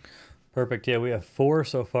 Perfect. Yeah, we have 4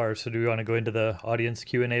 so far. So do we want to go into the audience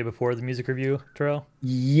Q&A before the music review, Terrell?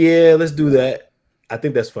 Yeah, let's do that. I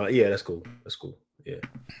think that's fine. Yeah, that's cool. That's cool. Yeah.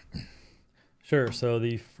 Sure. So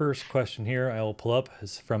the first question here I will pull up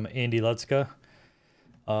is from Andy Lutzka.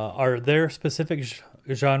 Are there specific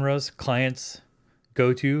genres clients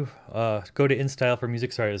go to InStyle for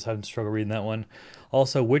music? Sorry, I was having trouble reading that one.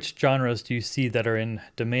 Also, which genres do you see that are in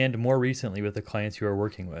demand more recently with the clients you are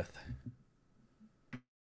working with?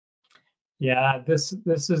 Yeah, this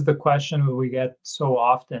is the question we get so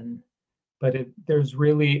often, but there's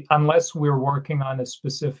really, unless we're working on a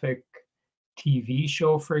specific TV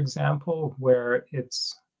show, for example, where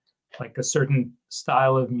it's like a certain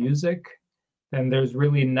style of music, then there's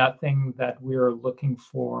really nothing that we're looking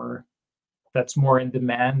for that's more in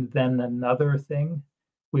demand than another thing.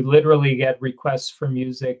 We literally get requests for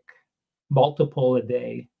music, multiple a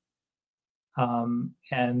day,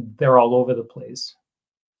 and they're all over the place.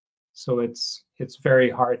 So it's very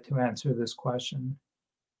hard to answer this question.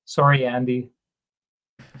 Sorry, Andy.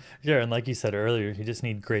 Sure, and like you said earlier, you just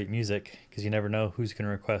need great music because you never know who's going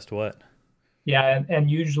to request what. Yeah, and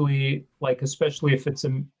usually, like, especially if it's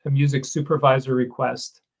a music supervisor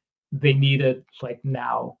request, they need it like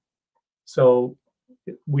now. So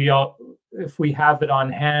if we have it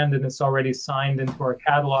on hand and it's already signed into our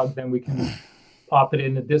catalog, then we can pop it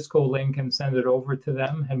in a disco link and send it over to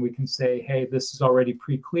them, and we can say, hey, this is already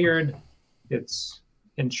pre-cleared, it's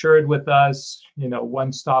insured with us,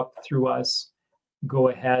 one stop through us, go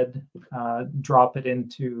ahead, drop it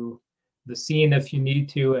into the scene if you need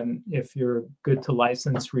to, and if you're good to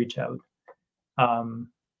license, reach out.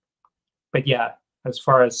 But yeah, as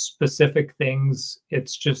far as specific things,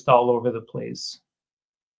 it's just all over the place.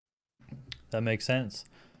 That makes sense.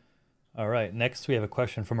 All right, next we have a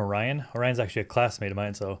question from Orion. Orion's actually a classmate of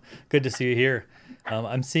mine, so good to see you here.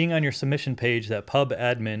 I'm seeing on your submission page that Pub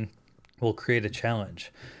Admin will create a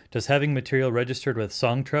challenge. Does having material registered with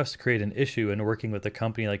Songtrust create an issue in working with a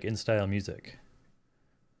company like InStyle Music?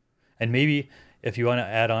 And maybe if you want to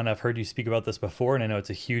add on, I've heard you speak about this before, and I know it's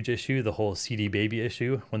a huge issue, the whole CD Baby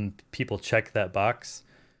issue, when people check that box,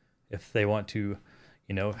 if they want to,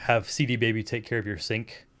 have CD Baby take care of your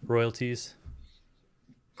sync royalties.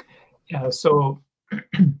 Yeah, so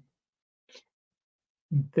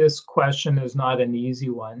this question is not an easy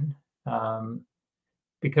one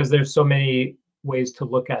because there's so many ways to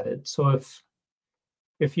look at it. So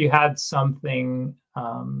if you had something,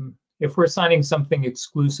 if we're signing something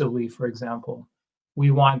exclusively, for example,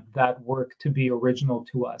 we want that work to be original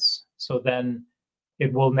to us. So then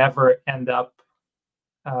it will never end up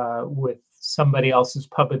with somebody else's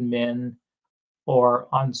pub admin or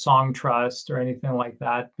on Songtrust or anything like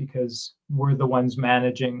that, because we're the ones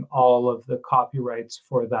managing all of the copyrights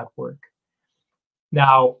for that work.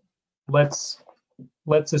 Now, let's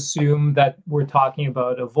assume that we're talking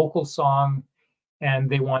about a vocal song and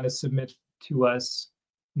they want to submit to us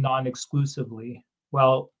non-exclusively.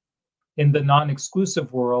 Well, in the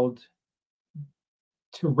non-exclusive world,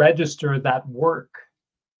 to register that work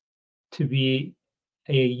to be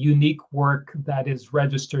a unique work that is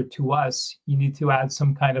registered to us, you need to add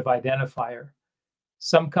some kind of identifier.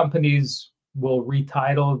 Some companies will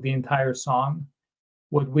retitle the entire song.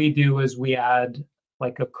 What we do is we add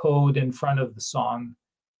like a code in front of the song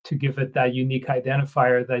to give it that unique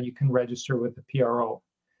identifier that you can register with the PRO.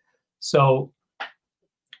 So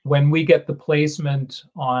when we get the placement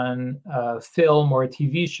on a film or a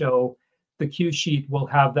TV show, the cue sheet will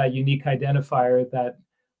have that unique identifier that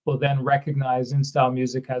will then recognize InStyle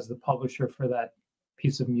Music as the publisher for that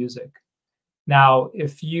piece of music. Now,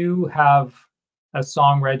 if you have a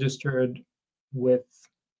song registered with,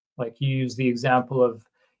 like you use the example of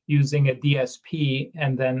using a DSP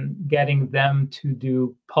and then getting them to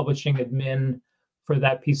do publishing admin for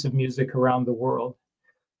that piece of music around the world.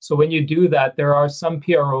 So when you do that, there are some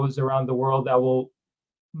PROs around the world that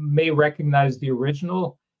may recognize the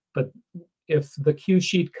original, but if the cue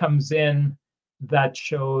sheet comes in that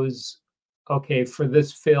shows, okay, for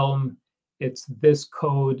this film, it's this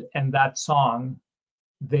code and that song,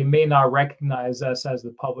 they may not recognize us as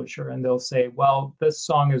the publisher, and they'll say, well, this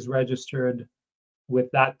song is registered with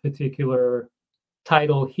that particular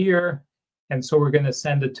title here, and so we're going to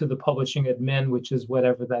send it to the publishing admin, which is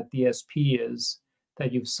whatever that DSP is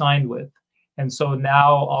that you've signed with. And so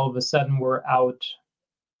now all of a sudden we're out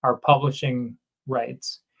our publishing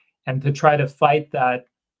rights. And to try to fight that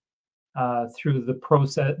through the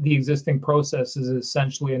process, the existing process is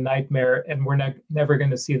essentially a nightmare, and we're never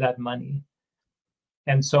going to see that money.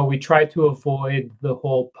 And so we try to avoid the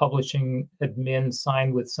whole publishing admin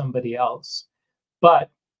signed with somebody else. But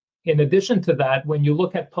in addition to that, when you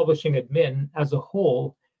look at publishing admin as a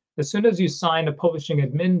whole, as soon as you sign a publishing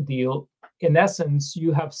admin deal, in essence,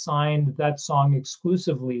 you have signed that song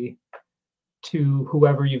exclusively to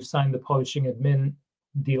whoever you've signed the publishing admin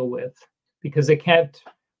deal with, because it can't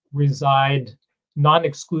reside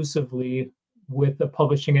non-exclusively with the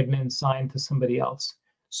publishing admin signed to somebody else.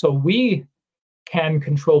 So we can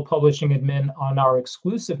control publishing admin on our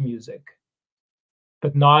exclusive music,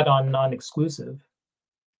 but not on non-exclusive.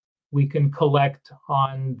 We can collect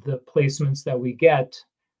on the placements that we get,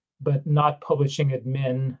 but not publishing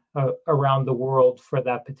admin around the world for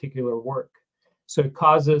that particular work. So it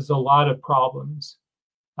causes a lot of problems.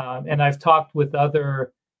 And I've talked with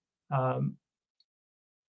other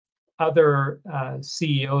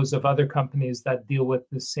CEOs of other companies that deal with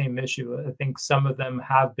the same issue. I think some of them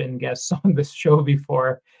have been guests on this show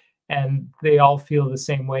before, and they all feel the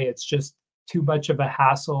same way. It's just too much of a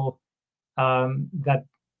hassle that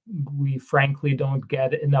we frankly don't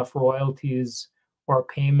get enough royalties or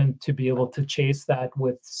payment to be able to chase that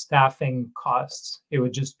with staffing costs. It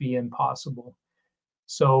would just be impossible.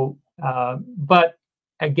 So, but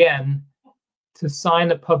again, to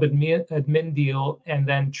sign a pub admin deal and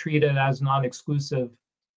then treat it as non-exclusive,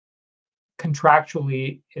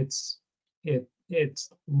 contractually, it's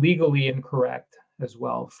legally incorrect as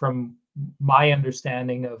well, from my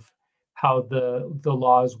understanding of how the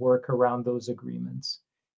laws work around those agreements.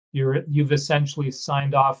 You've essentially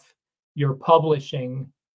signed off your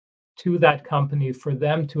publishing to that company for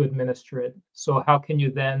them to administer it. So how can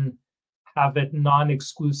you then have it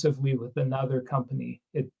non-exclusively with another company?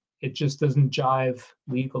 It just doesn't jive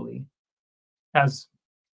legally, as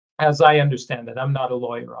I understand it. I'm not a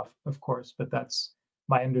lawyer, of course, but that's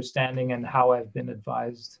my understanding and how I've been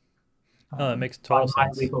advised. That makes total sense. By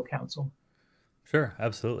my legal counsel. Sure,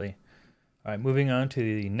 absolutely. All right, moving on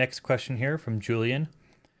to the next question here from Julian.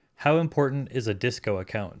 How important is a Disco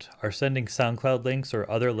account? Are sending SoundCloud links or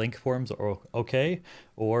other link forms okay,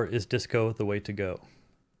 or is Disco the way to go?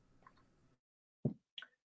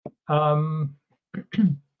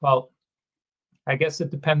 Well, I guess it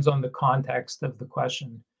depends on the context of the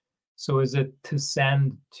question. So is it to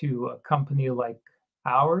send to a company like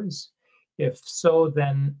ours? If so,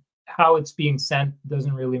 then how it's being sent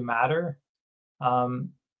doesn't really matter. And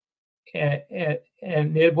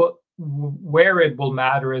it will, where it will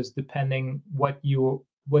matter is depending what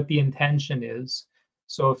the intention is.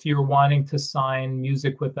 So if you're wanting to sign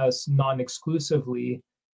music with us non-exclusively,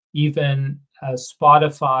 even a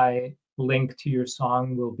Spotify link to your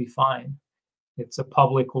song will be fine. It's a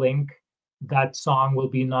public link. That song will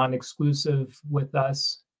be non-exclusive with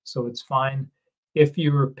us, so it's fine. If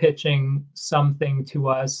you're pitching something to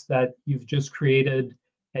us that you've just created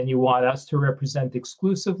and you want us to represent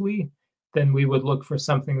exclusively, then we would look for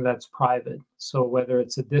something that's private. So whether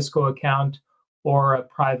it's a Disco account or a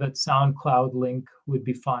private SoundCloud link would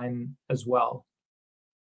be fine as well.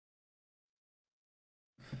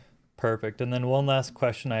 Perfect. And then one last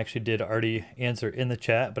question I actually did already answer in the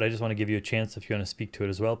chat, but I just want to give you a chance if you want to speak to it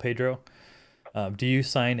as well, Pedro. Do you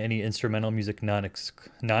sign any instrumental music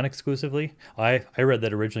non-exclusively? I read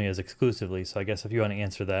that originally as exclusively, so I guess if you want to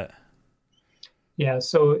answer that. Yeah,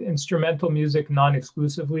 so instrumental music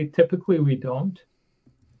non-exclusively, typically we don't.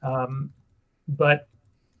 But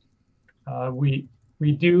we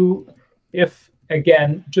do, if,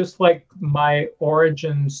 again, just like my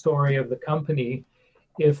origin story of the company,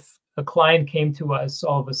 if a client came to us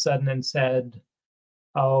all of a sudden and said,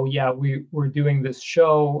 oh yeah, we're doing this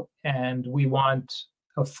show and we want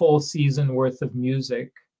a full season worth of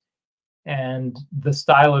music, and the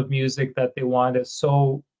style of music that they want is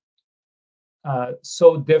so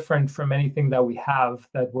different from anything that we have,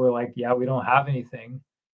 that we're like, yeah, we don't have anything,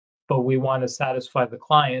 but we want to satisfy the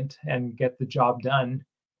client and get the job done.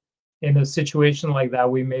 In a situation like that,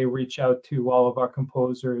 we may reach out to all of our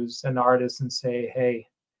composers and artists and say, hey,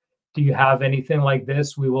 do you have anything like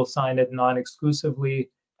this? We will sign it non-exclusively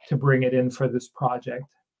to bring it in for this project.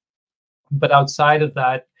 But outside of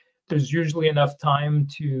that, there's usually enough time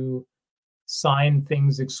to sign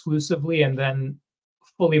things exclusively and then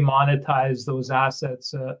fully monetize those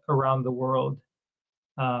assets around the world.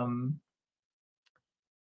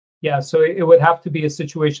 Yeah, so it would have to be a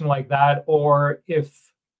situation like that, or if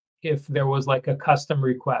there was like a custom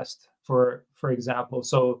request, for example.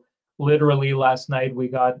 So literally last night we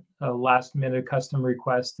got a last minute custom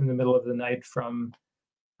request in the middle of the night from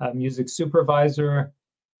a music supervisor,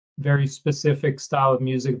 very specific style of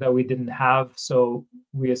music that we didn't have. So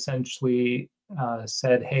we essentially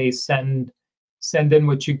said, hey, send in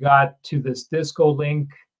what you got to this disco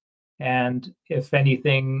link, and if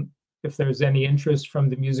there's any interest from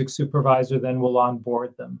the music supervisor, then we'll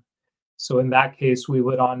onboard them. So in that case, we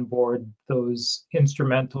would onboard those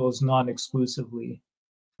instrumentals non-exclusively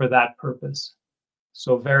for that purpose.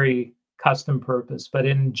 So very custom purpose, but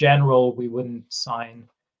in general, we wouldn't sign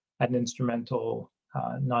an instrumental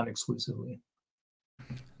non-exclusively.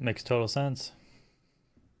 Makes total sense.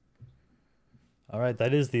 All right,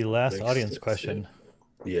 that is the last audience question.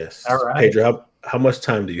 Yes. All right. Pedro, how much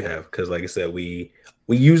time do you have? Because like I said, we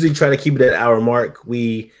usually try to keep it at hour mark.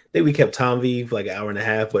 I think we kept Tom V for like an hour and a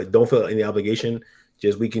half, but don't feel any obligation.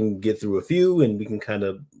 Just we can get through a few and we can kind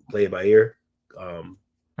of play it by ear.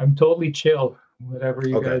 I'm totally chill, whatever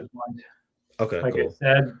you guys want. Okay, like cool. I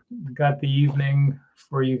said, got the evening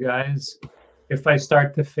for you guys. If I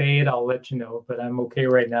start to fade, I'll let you know, but I'm okay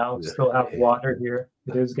right now. Still have water here.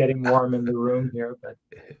 It is getting warm in the room here, but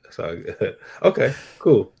it's all good. Okay,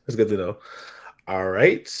 cool. That's good to know. All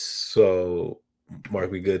right. So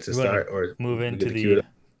Mark, we good to start or move into the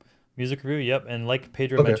music review? Yep. And like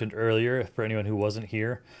Pedro mentioned earlier, for anyone who wasn't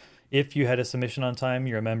here, if you had a submission on time,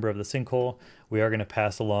 you're a member of the Sinkhole, we are going to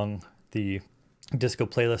pass along the disco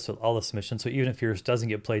playlist with all the submissions. So even if yours doesn't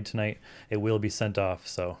get played tonight, it will be sent off.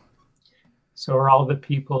 So are all the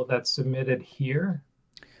people that submitted here?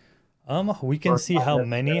 We can see how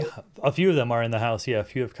many. A few of them are in the house. Yeah, a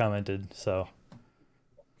few have commented. So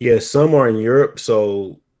yeah, some are in Europe.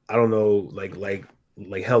 So I don't know, like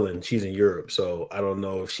Helen, she's in Europe. So I don't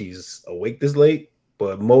know if she's awake this late,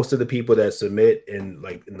 but most of the people that submit in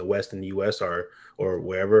the West and the US or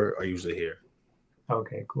wherever are usually here.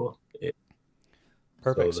 Okay, cool. Yeah.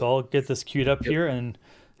 Perfect. So I'll get this queued up here, and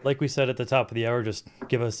like we said at the top of the hour, just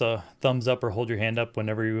give us a thumbs up or hold your hand up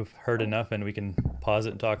whenever you've heard enough, and we can pause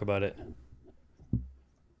it and talk about it.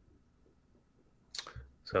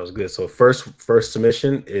 Sounds good. So first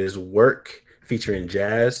submission is Work featuring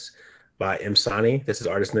Jazz by Msani. That's his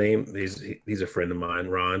artist name. He's a friend of mine,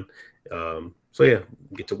 Ron. So yeah,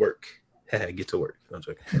 get to work. Get to work. I'm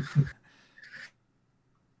joking.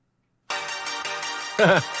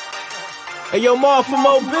 Hey, yo, Mark from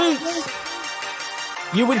Mo Beats.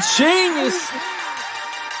 You a genius.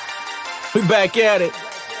 We back at it.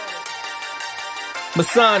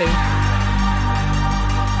 Masani.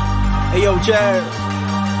 Hey, yo, Jazz.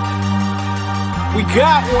 We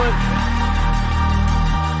got one.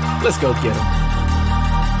 Let's go get him.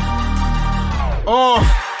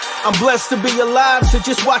 I'm blessed to be alive, so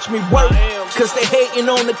just watch me work. Cause they hating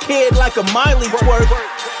on the kid like a Miley twerk.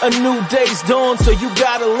 A new day's dawn, so you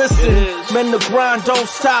gotta listen. Man, the grind don't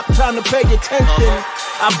stop, time to pay attention.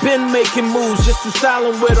 I've been making moves, just too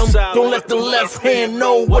silent with them. Don't let the left hand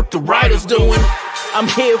know what the right is doing. I'm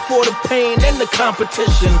here for the pain and the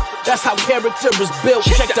competition. That's how character is built,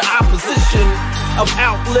 check the opposition. I've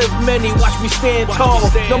outlived many, watch me stand tall.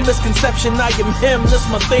 No misconception, I am him, this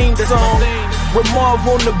my theme song. With Marv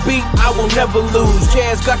on the beat, I will never lose.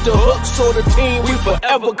 Jazz got the hook, so the team, we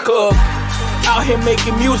forever cook. Out here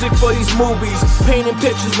making music for these movies, painting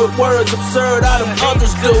pictures with words absurd, how them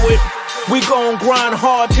others do it. We gon' grind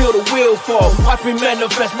hard till the wheel fall. Watch me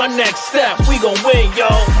manifest my next step, we gon' win,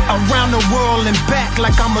 y'all. Around the world and back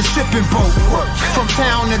like I'm a shipping boat. From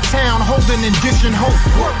town to town, holding and dishing hope.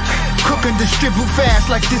 Cook and distribute fast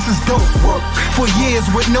like this is dope work. For years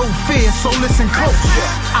with no fear, so listen close.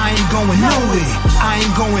 I ain't going nowhere. I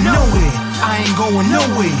ain't going nowhere. I ain't going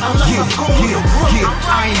nowhere. Yeah.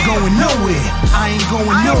 I ain't going nowhere. I ain't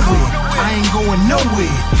going nowhere. I ain't going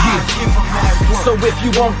nowhere. Yeah. So if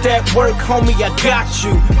you want that work, homie, I got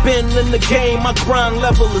you. Been in the game, my grind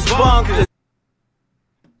level is bonkers.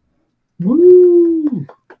 Woo!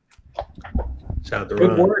 Shout out to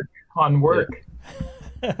Good Ron. work on work.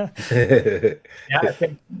 Yeah, I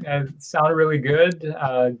think it sounded really good.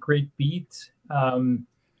 Great beat.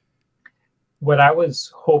 What I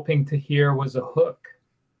was hoping to hear was a hook.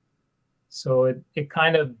 So it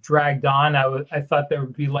kind of dragged on. I thought there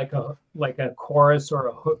would be like a chorus or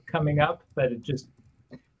a hook coming up, but it just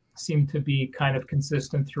seemed to be kind of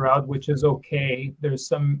consistent throughout, which is okay. There's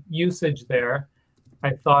some usage there.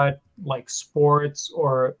 I thought like sports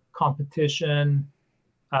or competition,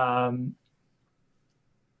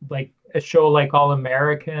 like a show like All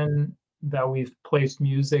American that we've placed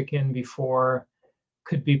music in before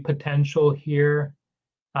could be potential here,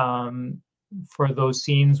 for those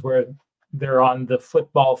scenes where they're on the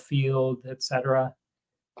football field, etc.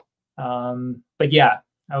 But yeah,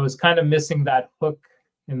 I was kind of missing that hook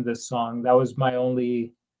in this song. That was my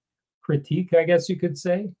only critique, I guess you could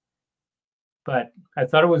say. But I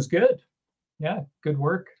thought it was good. Yeah, good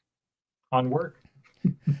work on work.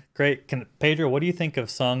 Great. Pedro, what do you think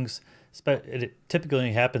of songs? It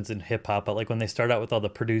typically happens in hip hop, but like when they start out with all the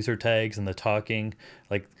producer tags and the talking,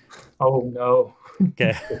 like. Oh no.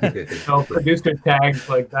 Okay. No, producer tags,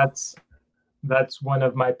 like that's one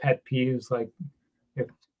of my pet peeves. Like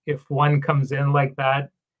if one comes in like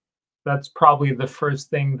that, that's probably the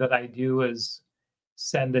first thing that I do is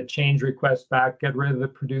send a change request back, get rid of the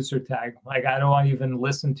producer tag. Like I don't want to even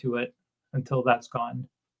listen to it until that's gone.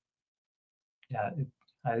 Yeah,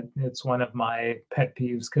 it's one of my pet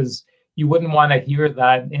peeves because you wouldn't want to hear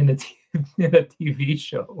that in a TV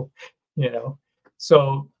show, you know.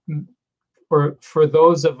 So for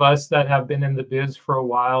those of us that have been in the biz for a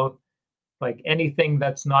while, like anything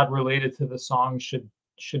that's not related to the song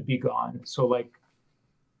should be gone. So like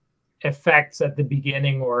effects at the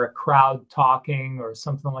beginning or a crowd talking or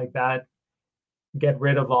something like that, get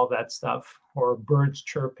rid of all that stuff, or birds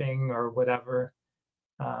chirping or whatever.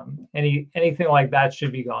 Anything like that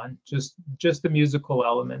should be gone. Just the musical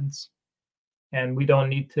elements, and we don't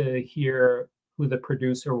need to hear who the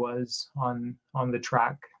producer was on the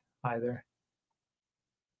track either.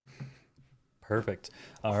 Perfect.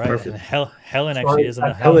 All right. Perfect. And Helen actually is in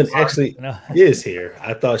the house. Helen actually is here.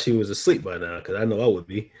 I thought she was asleep by now because I know I would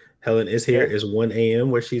be. Helen is here. It's 1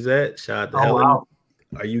 a.m. where she's at. Shout out to Helen, wow.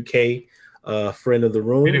 our UK friend of the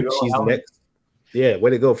room. Way to go, She's Helen. next. Yeah, way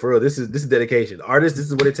to go for real. This is dedication. Artists, this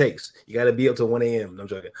is what it takes. You got to be up to 1 a.m. No, I'm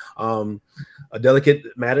joking. A Delicate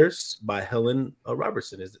Matters by Helen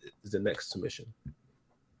Robertson is the next submission.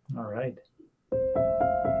 All right.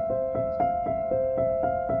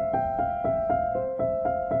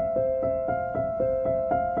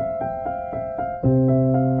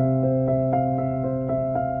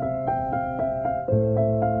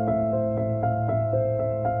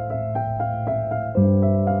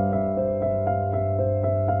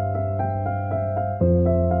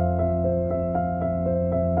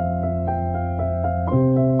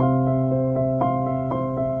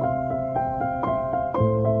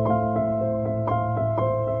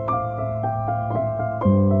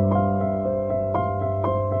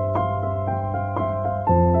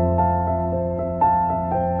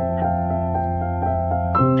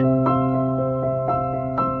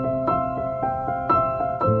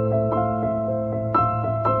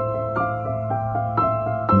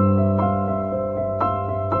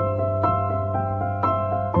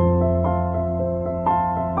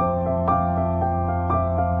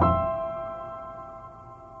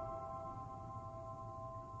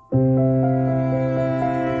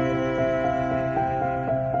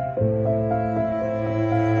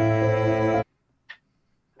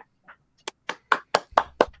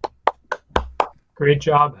 Great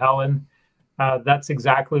job, Helen. That's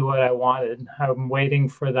exactly what I wanted. I'm waiting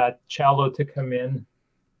for that cello to come in.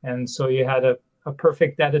 And so you had a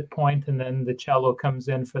perfect edit point, and then the cello comes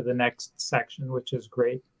in for the next section, which is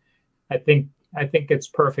great. I think it's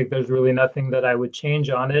perfect. There's really nothing that I would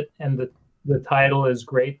change on it. And the title is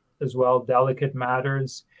great as well, Delicate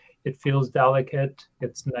Matters. It feels delicate.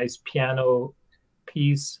 It's a nice piano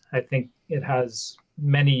piece. I think it has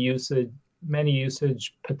many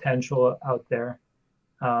usage potential out there.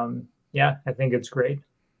 Yeah, I think it's great.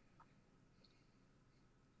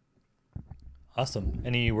 Awesome.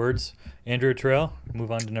 Any words, Andrew, Terrell?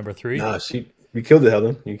 Move on to number 3. Nah, You killed it,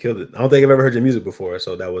 Helen. You killed it. I don't think I've ever heard your music before,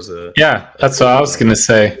 so that was a that's what I was gonna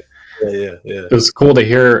say. Yeah. It was cool to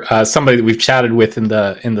hear somebody that we've chatted with in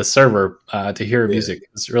the server to hear music.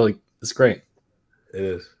 It's great. It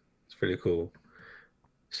is. It's pretty cool.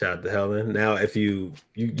 Shout out to Helen. Now, if you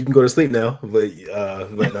can go to sleep now, but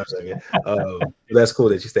not a second. That's cool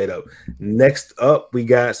that you stayed up. Next up, we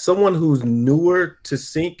got someone who's newer to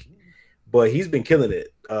sync, but he's been killing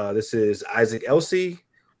it. This is Isaac Elsey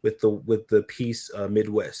with the piece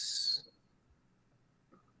Midwest.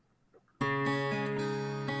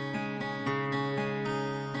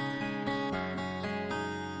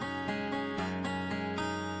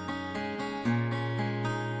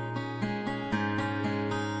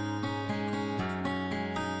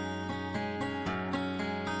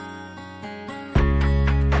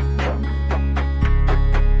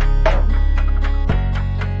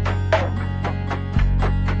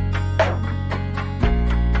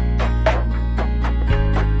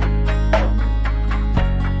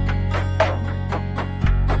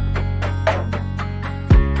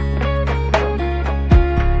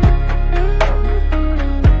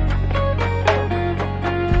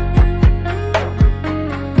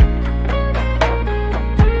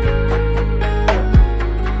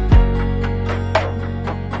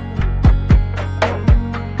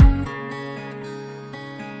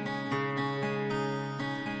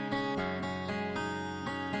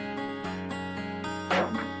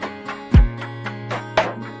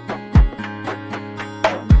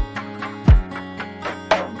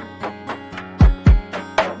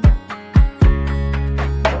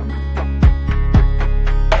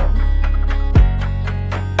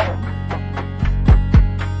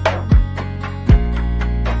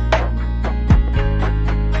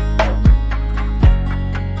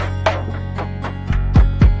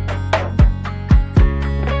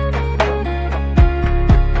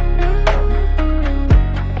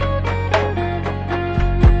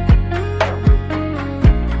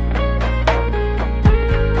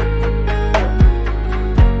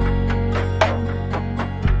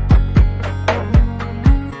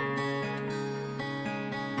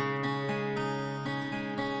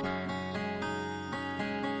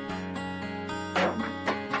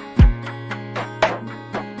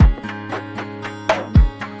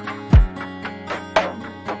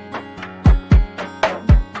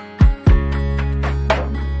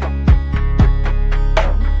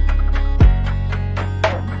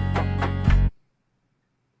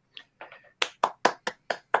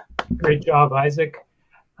 Great job, Isaac.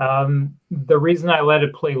 The reason I let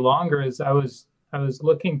it play longer is I was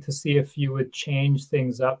looking to see if you would change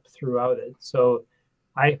things up throughout it. So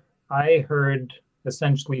I heard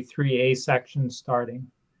essentially 3 A sections starting.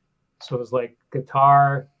 So it was like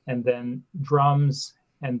guitar and then drums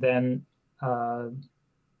and then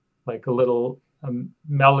like a little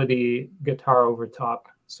melody guitar over top.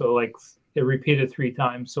 So like it repeated 3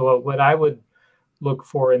 times. So what I would look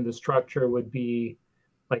for in the structure would be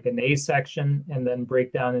like an A section and then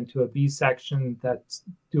break down into a B section that's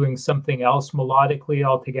doing something else melodically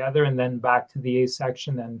altogether, and then back to the A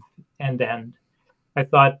section and end. I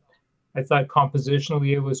thought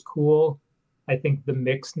compositionally it was cool. I think the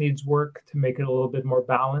mix needs work to make it a little bit more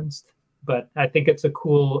balanced, but I think it's a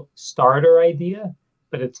cool starter idea,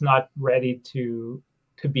 but it's not ready to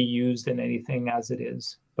be used in anything as it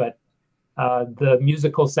is. But the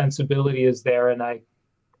musical sensibility is there, and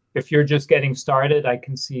if you're just getting started, I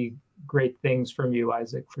can see great things from you,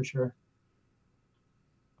 Isaac, for sure.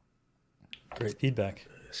 Great feedback.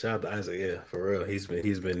 Shout out to Isaac, yeah, for real. He's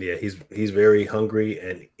very hungry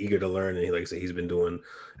and eager to learn, and like I said, he's been doing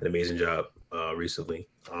an amazing job recently.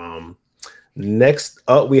 Next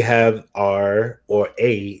up, we have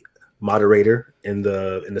a moderator in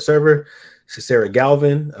the server, Sarah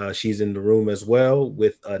Galvin. She's in the room as well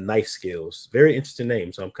with Knife Skills. Very interesting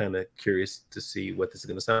name, so I'm kind of curious to see what this is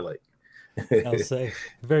going to sound like. I'll say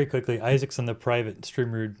very quickly, Isaac's in the private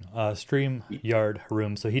StreamYard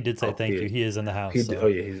room, so he did say thank you. He is in the house. He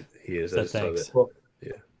is. So thanks. Cool.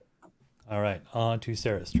 Yeah. All right, on to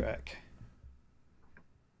Sarah's track.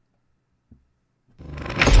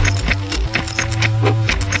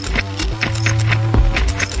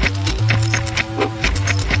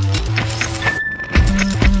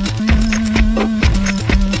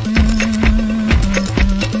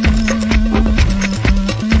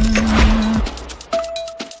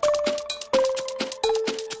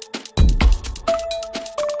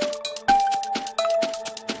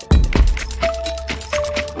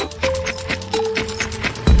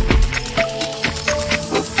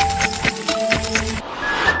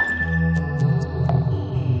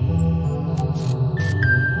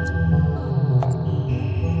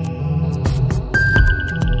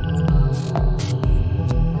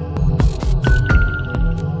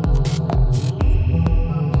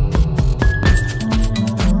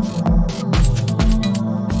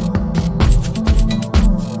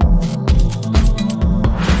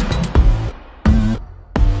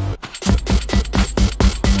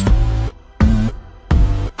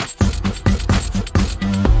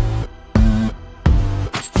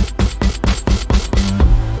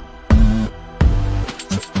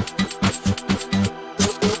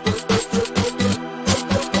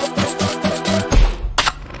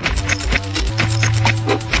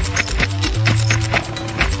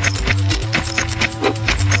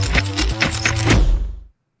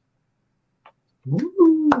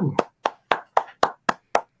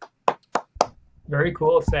 Very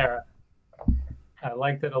cool, Sarah. I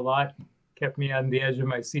liked it a lot. Kept me on the edge of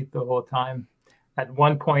my seat the whole time. At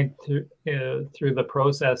one point through the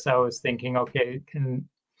process, I was thinking, okay, can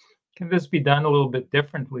this be done a little bit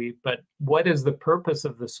differently? But what is the purpose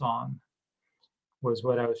of the song was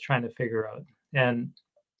what I was trying to figure out. And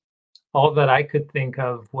all that I could think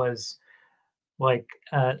of was like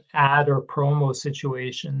an ad or promo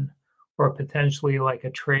situation, or potentially like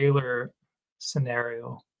a trailer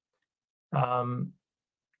scenario.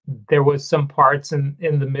 There was some parts in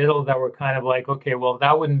the middle that were kind of like, okay, well,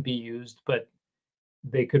 that wouldn't be used, but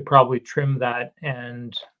they could probably trim that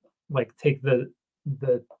and like take the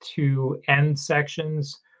two end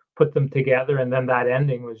sections, put them together, and then that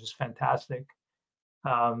ending was just fantastic.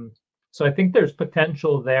 So I think there's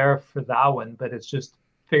potential there for that one, but it's just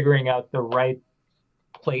figuring out the right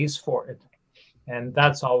place for it. And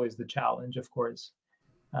that's always the challenge, of course.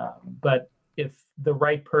 But if the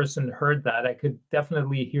right person heard that, I could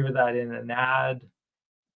definitely hear that in an ad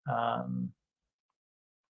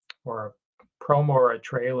or a promo or a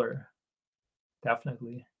trailer.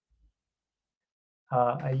 Definitely.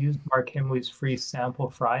 I used Mark Himley's free sample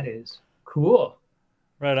Fridays. Cool.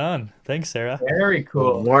 Right on. Thanks, Sarah. Very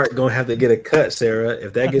cool. Well, Mark gonna have to get a cut, Sarah,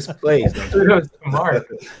 if that gets played. Kudos to Mark.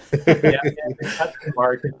 Yeah, cut to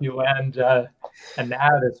Mark if you land an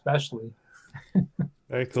ad, especially.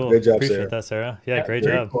 Very cool. Great job, Appreciate Sarah. that, Sarah. Yeah, great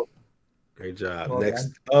job. Cool. Great job. Well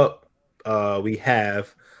Next up, we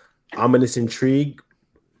have Ominous Intrigue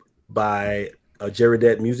by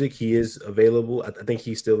Curated Music. He is available. I think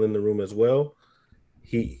he's still in the room as well.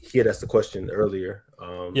 He had asked the question earlier.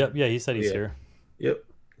 Yep. Yeah, he said he's here. Yep.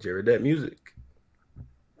 Curated Music.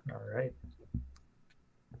 All right.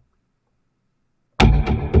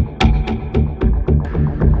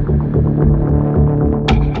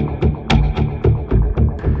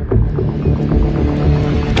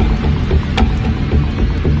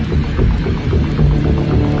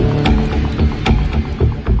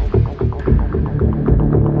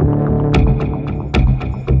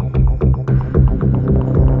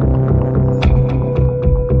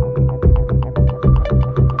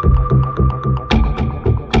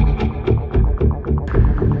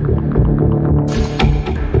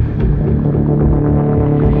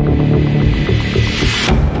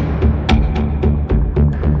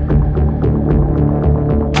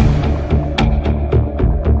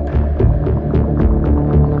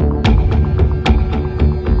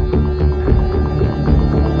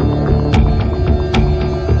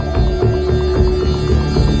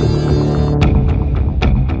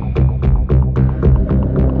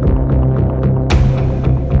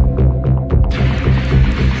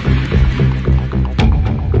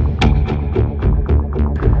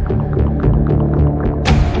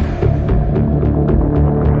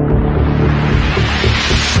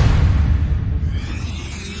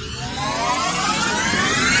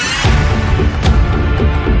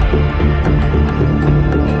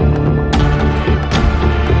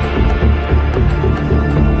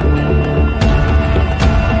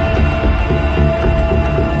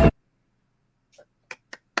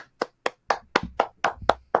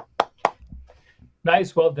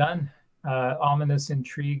 Nice, well done. Ominous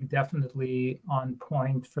Intrigue, definitely on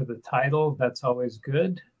point for the title. That's always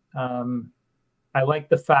good. I like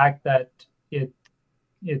the fact that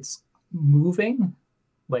it's moving,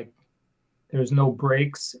 like there's no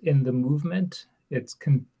breaks in the movement. It's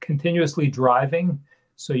continuously driving,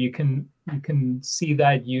 so you can see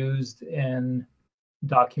that used in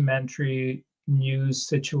documentary news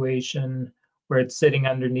situation where it's sitting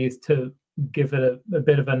underneath to give it a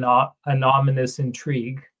bit of an ominous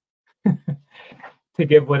intrigue to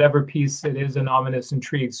give whatever piece it is an ominous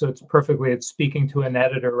intrigue. So it's speaking to an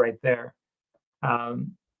editor right there.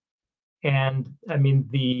 And I mean,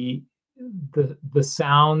 the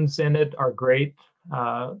sounds in it are great.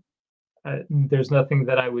 There's nothing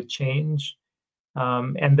that I would change.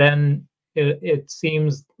 And then it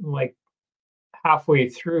seems like halfway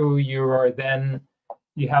through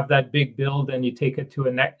you have that big build and you take it to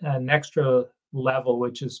an extra level,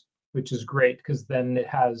 which is great, because then it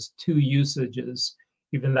has two usages.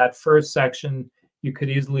 Even that first section, you could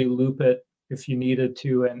easily loop it if you needed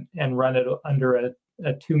to and run it under a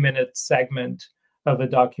 2-minute segment of a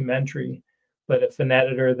documentary. But if an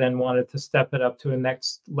editor then wanted to step it up to a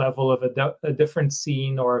next level of a different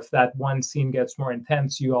scene, or if that one scene gets more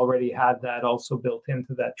intense, you already had that also built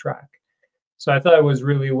into that track. So I thought it was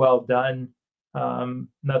really well done.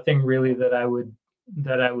 Nothing really that I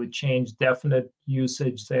would change. Definite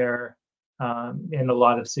usage there in a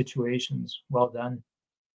lot of situations. Well done.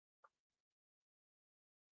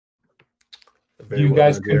 Very Do you well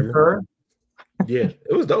guys done, Jeremy. concur? Yeah,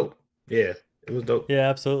 it was dope. Yeah, It was dope. Yeah,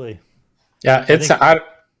 absolutely. Yeah,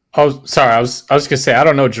 oh, sorry. I was gonna say I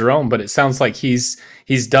don't know Jerome, but it sounds like he's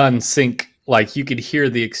done sync. Like you could hear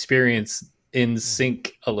the experience in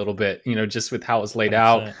sync a little bit, just with how it was laid 100%.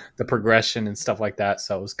 Out, the progression and stuff like that.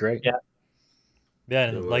 So it was great. Yeah. Yeah,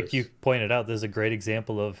 and like you pointed out, there's a great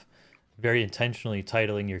example of very intentionally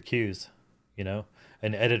titling your cues.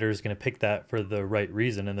 An editor is going to pick that for the right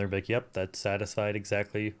reason, and they're like, "Yep, that satisfied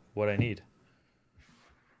exactly what I need."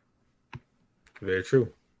 Very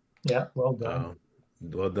true. Yeah, well done.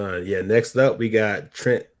 Well done. Yeah. Next up, we got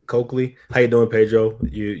Trent Coakley. How you doing, Pedro?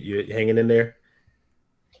 You hanging in there?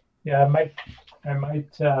 Yeah, I might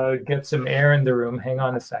get some air in the room. Hang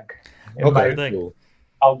on a sec. Okay. Cool.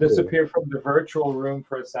 I'll disappear from the virtual room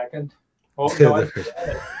for a second. Oh no.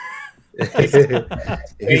 He's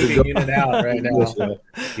fading in and out right now.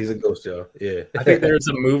 He's a ghost, y'all. Yeah. I think there's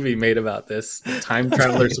a movie made about this, Time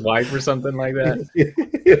Traveler's Wife or something like that.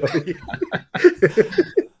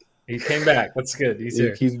 He came back. That's good. He's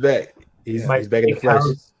here. He's back. He's back in the flesh.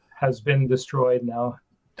 Has been destroyed now.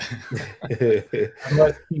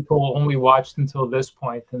 Unless people only watched until this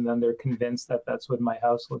point, and then they're convinced that that's what my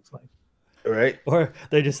house looks like. Right. Or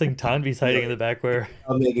they just think Tanvi's hiding in the back where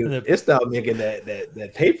it's not making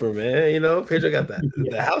that paper, man. Pedro got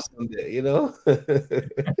the house on there,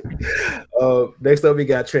 Next up we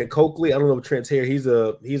got Trent Coakley. I don't know if Trent's here. He's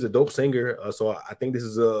a dope singer. So I think this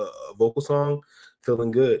is a vocal song. Feeling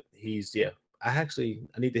good. I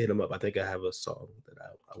need to hit him up. I think I have a song that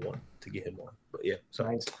I want to get him on. But yeah, so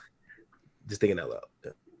nice. Just thinking out loud.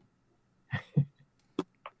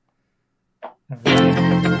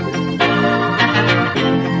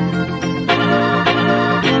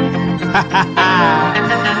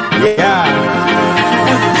 Yeah.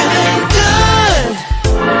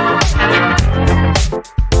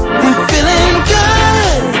 We're feeling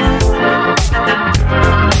good.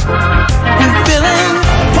 We're feeling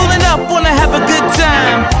pulling up, wanna have a good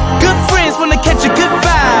time. Good friends wanna catch a good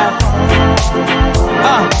vibe.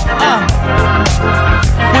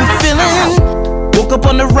 We're feeling woke up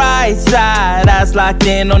on the right side, eyes locked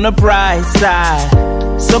in on the bright side.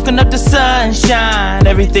 Soaking up the sunshine,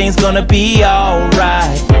 everything's gonna be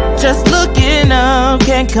alright. Just looking up,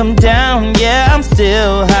 can't come down, yeah, I'm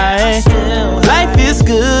still high. Life is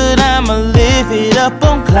good, I'ma live it up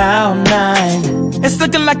on cloud nine. It's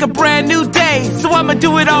looking like a brand new day, so I'ma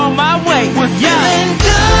do it all my way. We're feeling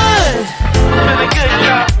good. Feeling good,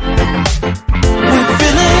 y'all. We're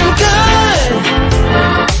feeling good.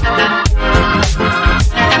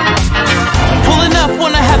 Pulling up,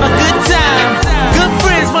 wanna have a good time. Good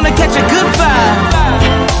friends wanna catch a good vibe.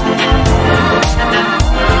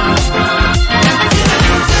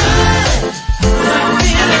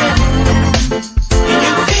 Can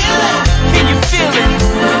you feel it?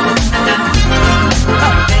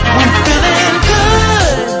 We're feeling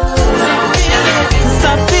good.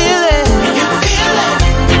 Stop feeling. Can you feel it?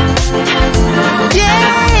 Yeah.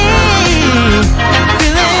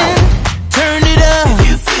 Feeling. Turn it up. If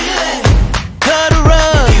you feel it. Cuddle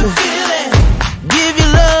up. If you feel it. Give you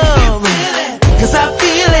love. Cause I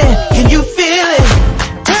feel it. Can you feel it?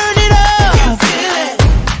 Turn it up. If you feel it.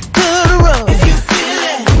 Cuddle up. If you feel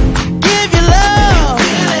it. Give you love.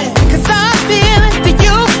 Cause I feel it. Do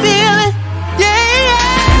you feel it? Yeah.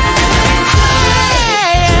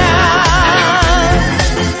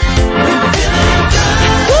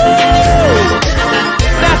 Woo!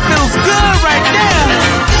 That feels good right there.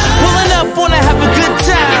 Pulling up, wanna have a good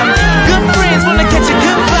time. Good friends wanna catch a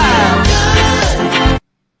good vibe.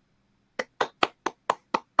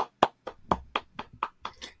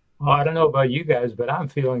 Well, I don't know about you guys, but I'm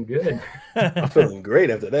feeling good. I'm feeling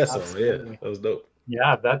great after that song. Yeah, that was dope.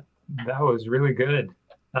 Yeah, that was really good.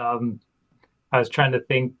 I was trying to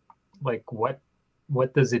think, like, what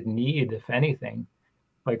does it need, if anything?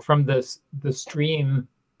 Like from the stream,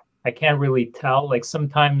 I can't really tell. Like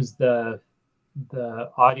sometimes the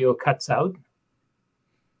audio cuts out,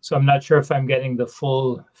 so I'm not sure if I'm getting the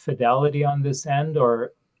full fidelity on this end,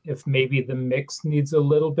 or if maybe the mix needs a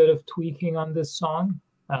little bit of tweaking on this song.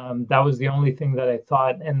 That was the only thing that I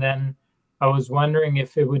thought. And then I was wondering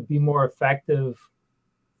if it would be more effective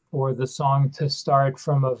for the song to start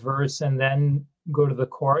from a verse and then go to the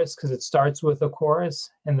chorus, because it starts with a chorus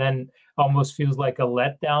and then almost feels like a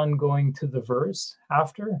letdown going to the verse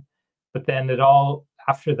after. But then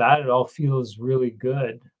after that, it all feels really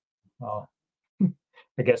good. Well,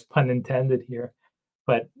 I guess pun intended here.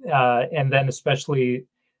 But and then especially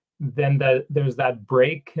then there's that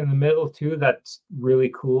break in the middle too. That's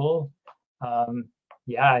really cool.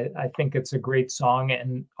 Yeah, I think it's a great song,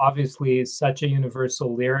 and obviously it's such a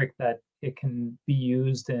universal lyric that it can be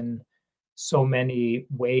used in so many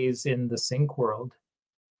ways in the sync world.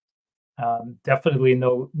 Definitely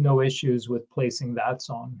no issues with placing that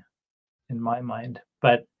song in my mind,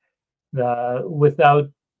 but without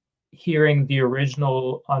hearing the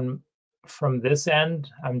original from this end,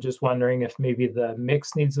 I'm just wondering if maybe the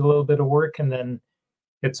mix needs a little bit of work, and then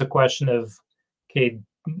it's a question of, okay,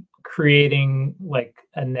 creating like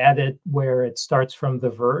an edit where it starts from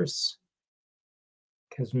the verse,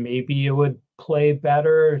 because maybe it would play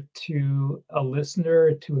better to a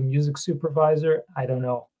listener, to a music supervisor. I don't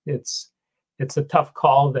know. It's a tough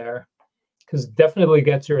call there, because it definitely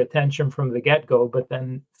gets your attention from the get-go, but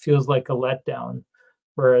then feels like a letdown.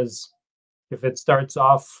 Whereas if it starts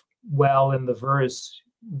off well in the verse,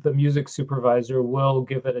 the music supervisor will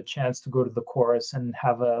give it a chance to go to the chorus and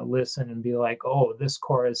have a listen and be like, oh, this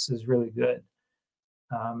chorus is really good.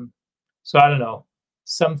 So I don't know,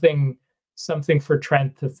 something for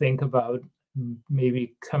Trent to think about,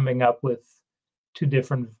 maybe coming up with two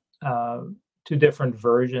different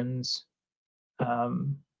versions.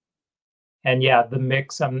 And yeah, the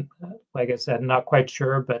mix, I'm, like I said, not quite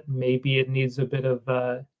sure, but maybe it needs a bit of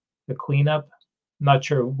a cleanup. Not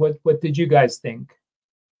sure. What did you guys think?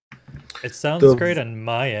 It sounds great on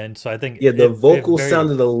my end, so I think the vocals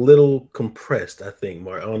sounded a little compressed. I think,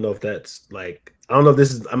 Mark. I don't know if that's like, I don't know if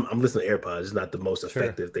this is. I'm listening to AirPods. It's not the most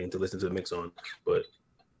effective thing to listen to the mix on, but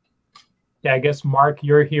yeah, I guess Mark,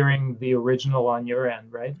 you're hearing the original on your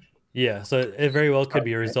end, right? Yeah, so it very well could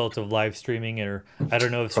be a result of live streaming, or I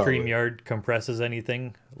don't know if StreamYard compresses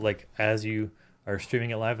anything like as you are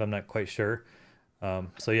streaming it live. I'm not quite sure.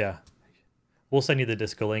 So yeah, we'll send you the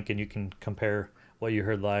disco link and you can compare what you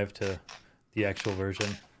heard live to the actual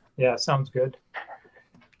version. Yeah, sounds good.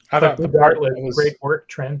 I thought regardless, great work,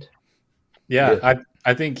 Trent. Yeah,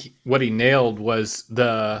 I think what he nailed was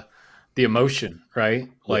the emotion, right?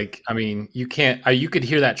 Like, I mean, you could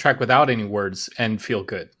hear that track without any words and feel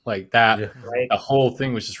good. Like that, the whole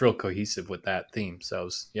thing was just real cohesive with that theme. So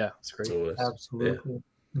it's great. Absolutely.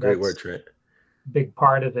 Yeah. Great work, Trent. Big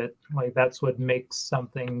part of it. Like, that's what makes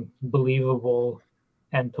something believable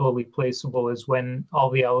and totally placeable, is when all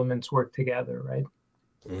the elements work together, right?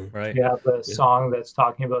 Mm-hmm. Right. You have a song that's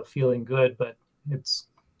talking about feeling good, but it's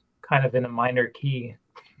kind of in a minor key.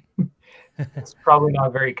 It's probably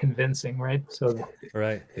not very convincing, right? So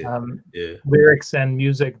lyrics and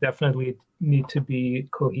music definitely need to be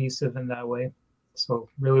cohesive in that way. So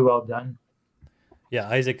really well done. Yeah,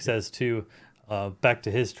 Isaac says too, back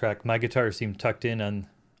to his track, my guitar seemed tucked in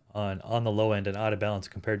on the low end and out of balance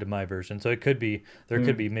compared to my version. So it could be, there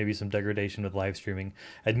could be maybe some degradation with live streaming.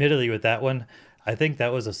 Admittedly, with that one, I think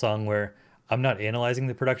that was a song where I'm not analyzing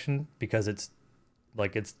the production, because it's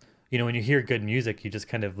you know, when you hear good music, you just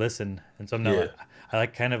kind of listen. And so I'm not, I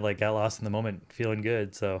kind of got lost in the moment, feeling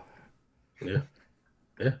good. So yeah,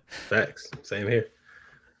 facts. Same here.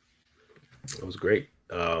 It was great.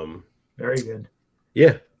 Very good.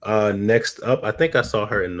 Yeah. Next up, I think I saw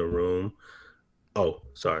her in the room. Oh,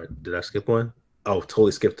 sorry. Did I skip one? Oh,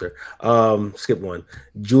 totally skipped her. Skip one.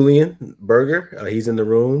 Julian Berger. He's in the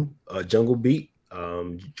room. Jungle Beat.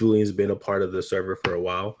 Julian's been a part of the server for a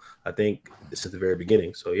while, I think, since the very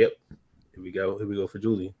beginning. So yep, here we go for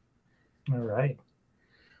Julian. All right.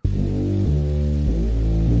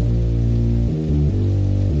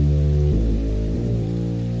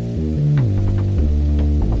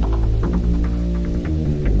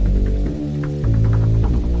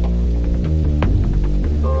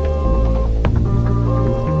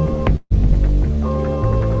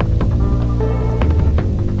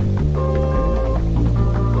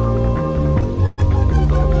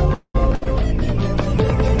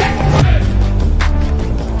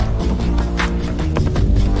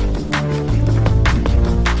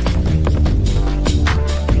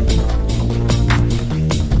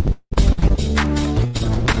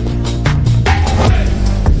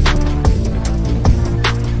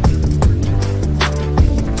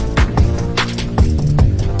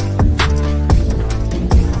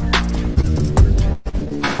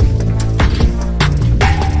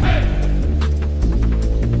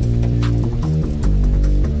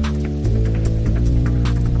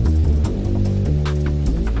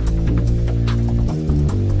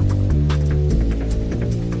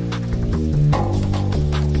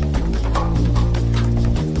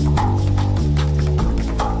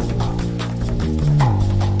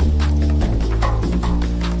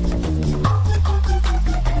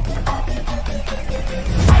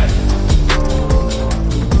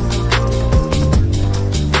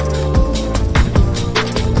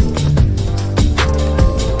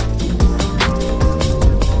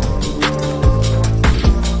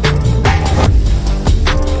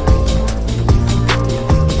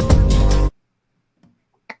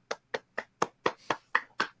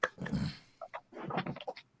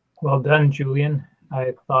 Well done, Julian.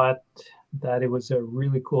 I thought that it was a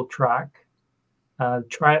really cool track. I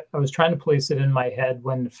was trying to place it in my head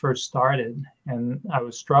when it first started, and I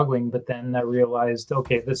was struggling, but then I realized,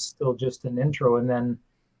 okay, this is still just an intro. And then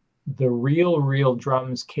the real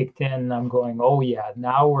drums kicked in, and I'm going, oh yeah,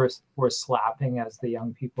 now we're slapping, as the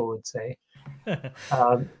young people would say.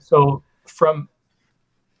 So from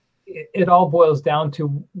it all boils down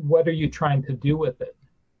to, what are you trying to do with it?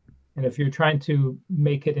 And if you're trying to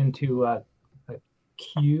make it into a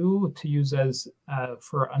cue to use as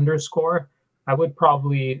for underscore, I would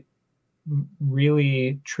probably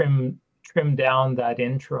really trim down that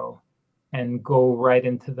intro and go right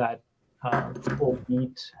into that full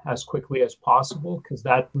beat as quickly as possible, because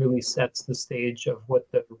that really sets the stage of what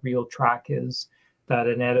the real track is that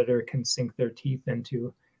an editor can sink their teeth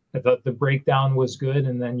into. I thought the breakdown was good,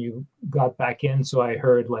 and then you got back in, so I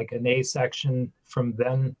heard like an A section, from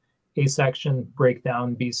then A section,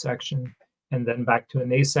 breakdown, B section, and then back to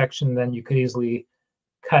an A section. Then you could easily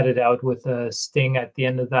cut it out with a sting at the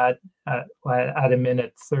end of that at a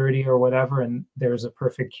minute 30 or whatever, and there's a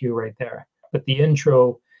perfect cue right there. But the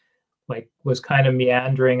intro was kind of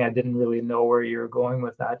meandering. I didn't really know where you were going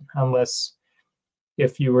with that, unless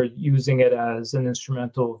if you were using it as an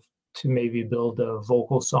instrumental to maybe build a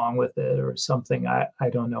vocal song with it or something. I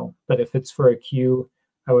don't know. But if it's for a cue,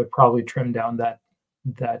 I would probably trim down that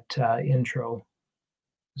intro,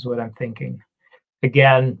 is what I'm thinking.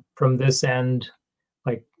 Again, from this end,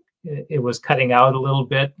 it was cutting out a little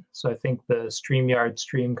bit, so I think the StreamYard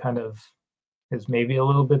stream kind of is maybe a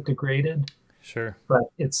little bit degraded. Sure. But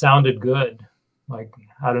it sounded good. I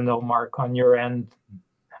don't know, Mark, on your end,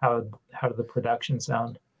 how did the production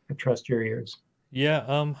sound? I trust your ears.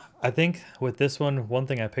 Yeah, I think with this one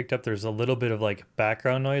thing I picked up, there's a little bit of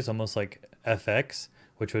background noise, almost like FX,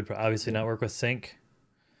 which would obviously not work with sync.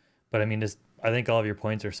 But I mean, I think all of your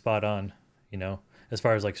points are spot on, as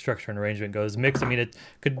far as structure and arrangement goes. Mix, I mean, it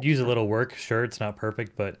could use a little work. Sure, it's not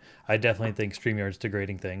perfect, but I definitely think StreamYard's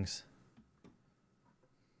degrading things.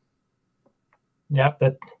 Yeah,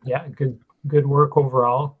 but yeah, good work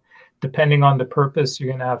overall. Depending on the purpose,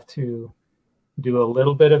 you're gonna have to do a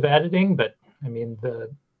little bit of editing, but I mean the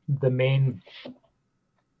main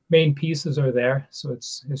pieces are there, so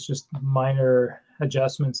it's just minor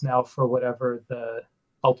adjustments now for whatever the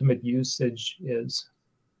ultimate usage is.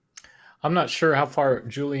 I'm not sure how far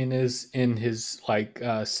Julian is in his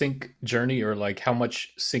sync journey, or how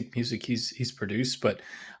much sync music he's produced, but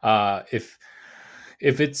if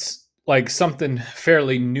it's something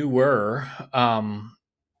fairly newer,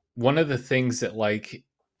 one of the things that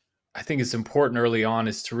I think is important early on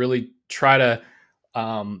is to really try to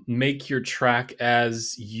make your track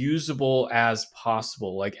as usable as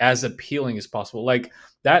possible, as appealing as possible.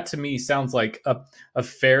 That to me sounds like a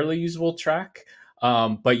fairly usable track.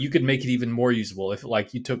 But you could make it even more usable if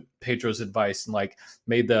you took Pedro's advice and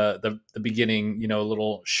made the beginning, a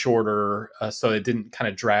little shorter, so it didn't kind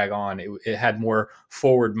of drag on. It had more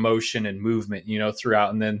forward motion and movement,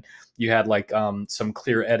 throughout. And then you had some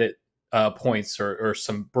clear edit points or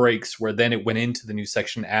some breaks where then it went into the new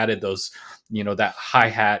section, added those, that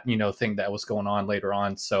hi-hat, thing that was going on later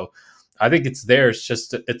on. So I think it's there. It's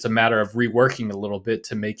just, it's a matter of reworking a little bit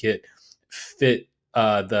to make it fit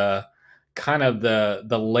the kind of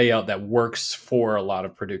the layout that works for a lot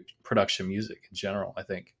of production music in general, I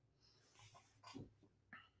think.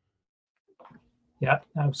 Yeah,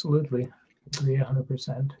 absolutely. Agree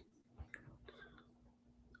 100%.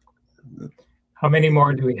 How many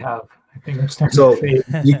more do we have? I think I'm starting to fade.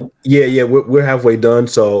 Yeah, we're halfway done.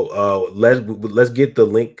 So let's get the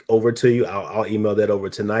link over to you. I'll email that over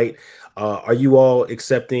tonight. Are you all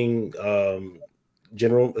accepting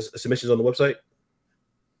general submissions on the website?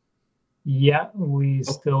 Yeah, we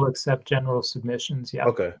still accept general submissions. Yeah.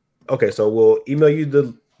 Okay. So we'll email you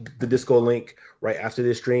the Disco link right after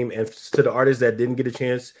this stream, and to the artists that didn't get a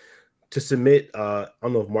chance to submit, I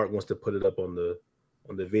don't know if Mark wants to put it up on the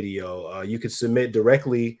video. You could submit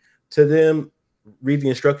directly to them. Read the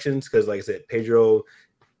instructions, because like I said, Pedro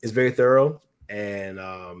is very thorough, and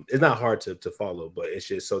it's not hard to follow, but it's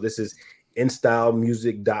just, so this is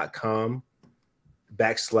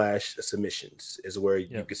instylemusic.com/submissions is where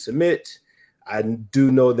you can submit. I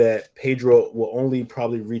do know that Pedro will only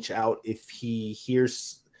probably reach out if he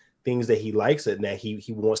hears things that he likes and that he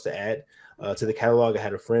wants to add to the catalog. I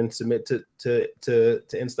had a friend submit to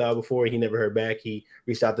InStyle before. He never heard back. He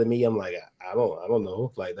reached out to me. I'm like, I don't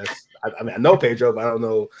know. I mean, I know Pedro, but I don't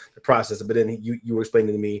know the process. But then you were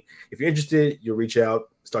explaining to me, if you're interested, you'll reach out,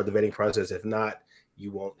 start the vetting process. If not,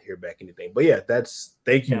 you won't hear back anything. But yeah,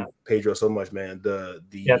 thank you, Pedro, so much, man.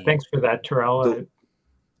 Yeah, thanks for that, Terrell.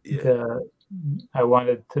 I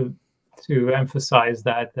wanted to emphasize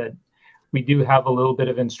that we do have a little bit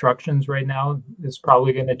of instructions right now. It's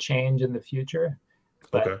probably going to change in the future,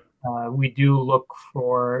 but we do look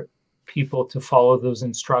for people to follow those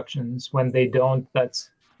instructions. When they don't, that's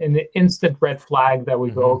an instant red flag that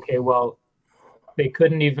we go, okay, well, they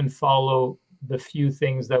couldn't even follow the few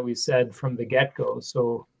things that we said from the get-go.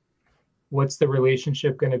 So what's the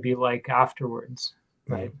relationship going to be like afterwards,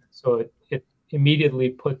 right? So it immediately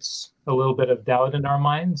puts a little bit of doubt in our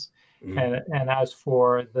minds. And as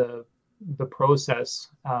for the process,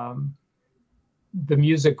 the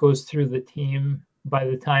music goes through the team. By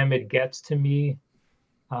the time it gets to me,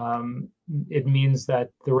 it means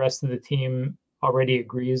that the rest of the team already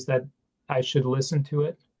agrees that I should listen to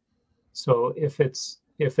it. So if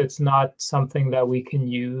it's not something that we can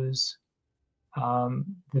use,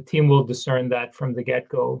 the team will discern that from the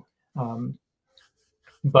get-go.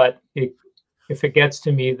 But if it gets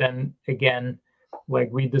to me, then again, like,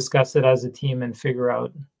 we discuss it as a team and figure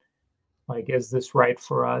out, like, is this right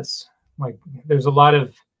for us? Like, there's a lot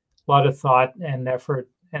of thought and effort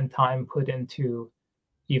and time put into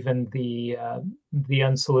even the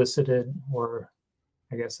unsolicited, or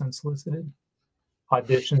I guess unsolicited,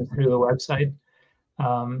 auditions through the website.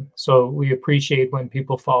 So we appreciate when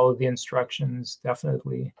people follow the instructions,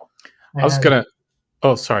 definitely. I was gonna,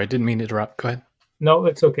 oh, sorry, I didn't mean to interrupt. Go ahead. No,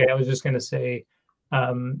 it's okay. I was just gonna say,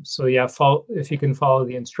 so yeah, if you can follow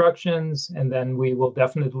the instructions, and then we will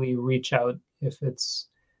definitely reach out if it's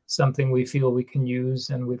something we feel we can use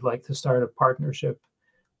and we'd like to start a partnership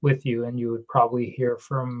with you. And you would probably hear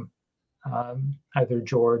from either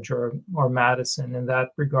George or Madison in that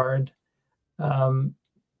regard.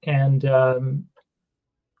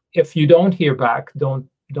 If you don't hear back,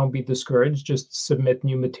 don't be discouraged. Just submit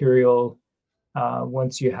new material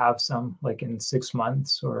once you have some, like in 6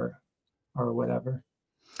 months or whatever.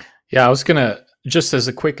 Yeah, I was gonna, just as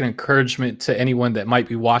a quick encouragement to anyone that might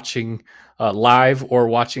be watching live or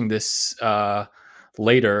watching this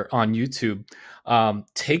later on YouTube,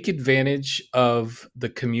 take advantage of the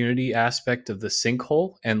community aspect of the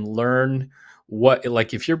Sinkhole and learn what,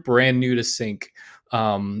 like, if you're brand new to sync,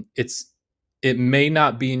 it may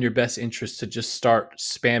not be in your best interest to just start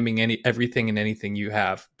spamming everything and anything you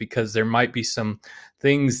have, because there might be some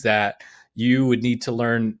things that you would need to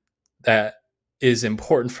learn that is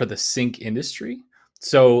important for the sync industry.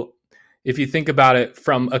 So if you think about it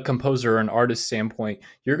from a composer or an artist standpoint,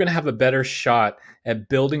 you're going to have a better shot at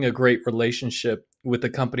building a great relationship with a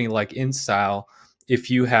company like InStyle if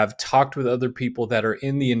you have talked with other people that are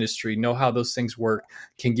in the industry, know how those things work,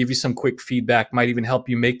 can give you some quick feedback, might even help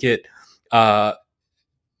you make it better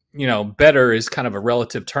is kind of a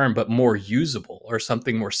relative term, but more usable or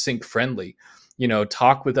something more sync friendly.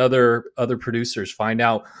 Talk with other producers, find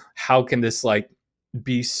out how can this like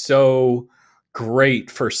be so great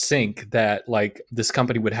for sync that like this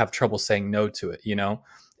company would have trouble saying no to it,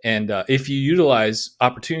 and if you utilize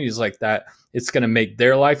opportunities like that, it's going to make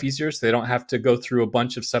their life easier, so they don't have to go through a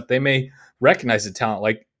bunch of stuff. They may recognize the talent,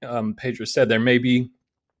 like Pedro said, there may be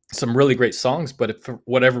some really great songs, but if for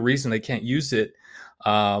whatever reason they can't use it,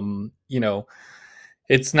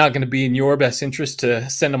 it's not going to be in your best interest to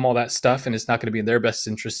send them all that stuff, and it's not going to be in their best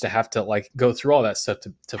interest to have to like go through all that stuff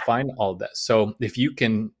to find all of that. So if you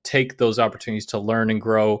can take those opportunities to learn and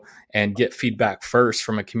grow and get feedback first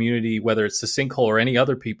from a community, whether it's the Sinkhole or any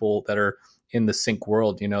other people that are in the sync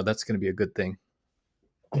world, that's going to be a good thing.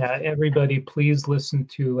 Yeah, everybody, please listen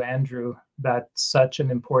to Andrew. That's such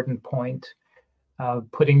an important point.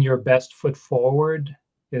 Putting your best foot forward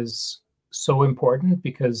is so important,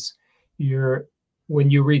 because when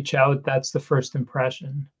you reach out, that's the first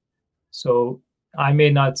impression. So I may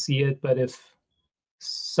not see it, but if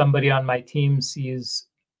somebody on my team sees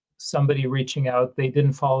somebody reaching out, they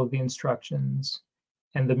didn't follow the instructions,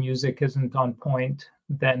 and the music isn't on point,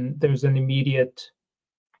 then there's an immediate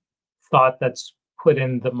thought that's put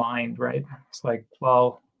in the mind, right? It's like,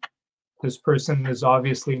 well, this person is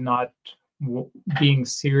obviously not being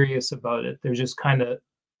serious about it. They're just kind of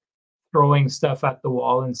throwing stuff at the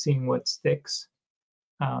wall and seeing what sticks.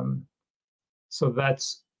 So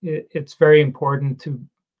it's very important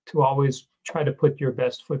to always try to put your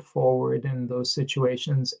best foot forward in those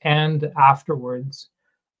situations. And afterwards,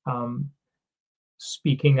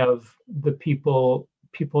 speaking of the people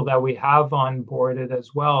that we have onboarded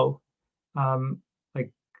as well,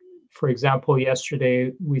 like, for example,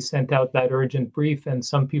 yesterday we sent out that urgent brief, and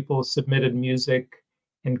some people submitted music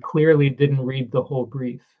and clearly didn't read the whole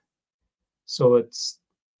brief. So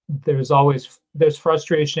there's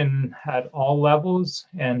frustration at all levels,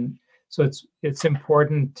 and so it's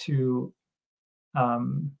important to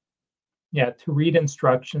read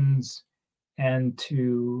instructions and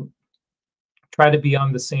to try to be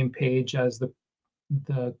on the same page as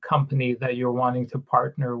the company that you're wanting to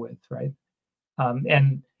partner with, right?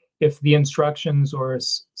 And if the instructions or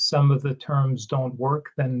some of the terms don't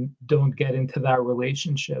work, then don't get into that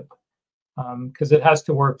relationship, because it has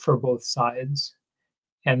to work for both sides,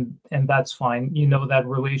 and that's fine. You know that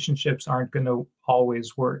relationships aren't going to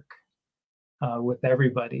always work with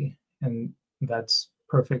everybody, and that's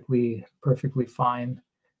perfectly fine.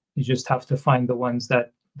 You just have to find the ones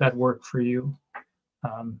that work for you.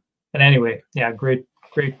 And anyway, yeah, great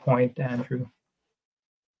point, Andrew.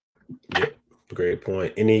 Yeah, great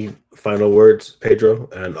point. Any final words, Pedro?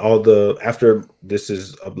 And after this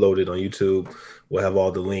is uploaded on YouTube, we'll have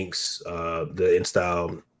all the links, the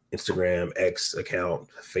InStyle Instagram, X account,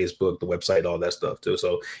 Facebook, the website, all that stuff too.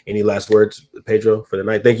 So any last words, Pedro, for the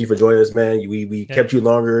night? Thank you for joining us, man. We kept you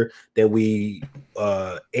longer than we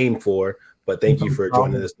aimed for, but thank you for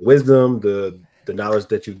joining us. The wisdom, the knowledge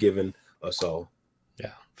that you've given us all.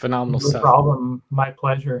 Yeah, phenomenal stuff. No problem. My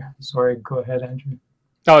pleasure. Sorry, go ahead, Andrew.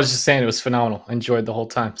 I was just saying it was phenomenal. I enjoyed the whole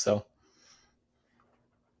time. So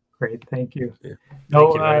great, thank you. Yeah.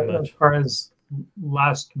 No, as far as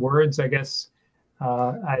last words, I guess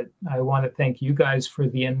I want to thank you guys for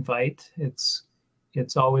the invite. It's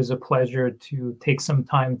always a pleasure to take some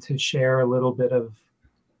time to share a little bit of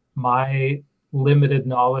my limited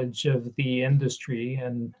knowledge of the industry,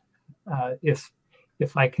 and if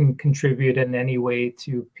I can contribute in any way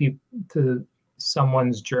to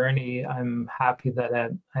someone's journey, I'm happy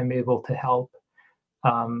that I'm able to help.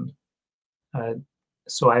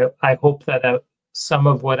 So I hope that some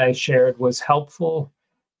of what I shared was helpful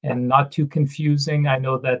and not too confusing. I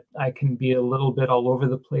know that I can be a little bit all over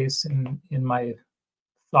the place in my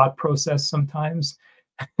thought process sometimes.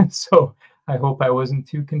 So I hope I wasn't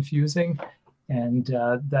too confusing, and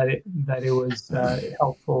that it was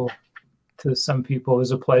helpful to some people. It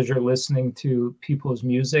was a pleasure listening to people's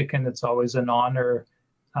music, and it's always an honor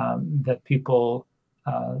that people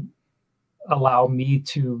allow me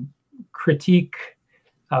to critique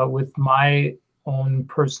with my own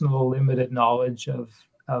personal limited knowledge of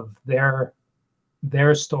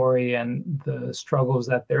their story and the struggles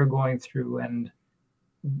that they're going through, and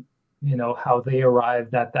how they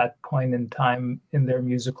arrived at that point in time in their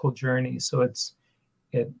musical journey. So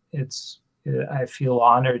I feel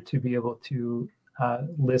honored to be able to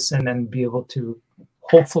listen and be able to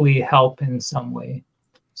hopefully help in some way.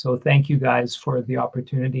 So thank you guys for the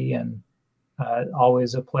opportunity, and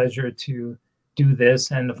always a pleasure to do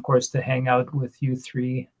this, and of course to hang out with you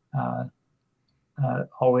three.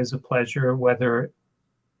 Always a pleasure, whether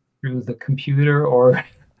through the computer or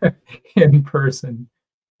in person.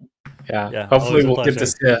 Yeah. Hopefully we'll get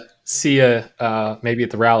to see you maybe at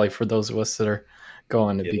the rally for those of us that are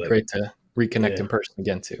going. It'd be great to reconnect in person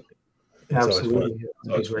again too. Absolutely. It's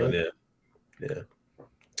always fun. Yeah.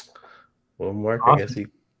 Well, Mark, awesome. I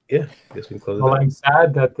guess we can close it out. I'm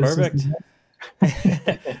sad that this Perfect.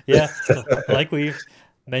 Yeah. So, like we've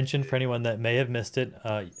mentioned, for anyone that may have missed it,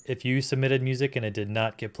 if you submitted music and it did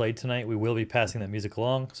not get played tonight, we will be passing that music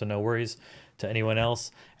along. So no worries to anyone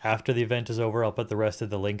else. After the event is over, I'll put the rest of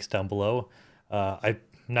the links down below. I'm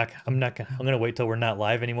gonna wait till we're not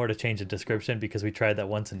live anymore to change the description, because we tried that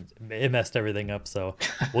once and it messed everything up. So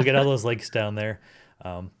we'll get all those links down there.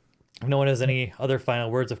 If no one has any other final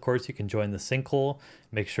words, of course, you can join the Sinkhole.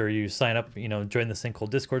 Make sure you sign up, join the Sinkhole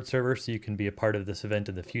Discord server so you can be a part of this event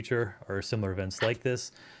in the future or similar events like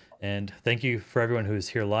this. And thank you for everyone who's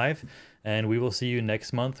here live. And we will see you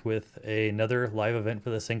next month with another live event for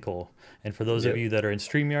the Sinkhole. And for those of you that are in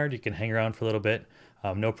StreamYard, you can hang around for a little bit.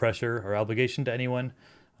 No pressure or obligation to anyone,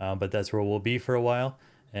 but that's where we'll be for a while.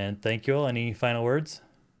 And thank you all. Any final words?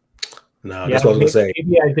 No, that's what I was going to say.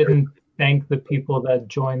 Maybe I didn't thank the people that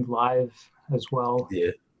joined live as well.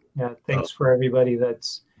 Yeah. Thanks for everybody that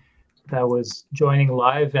was joining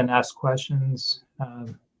live and asked questions.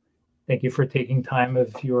 Thank you for taking time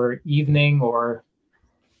of your evening or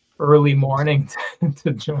early morning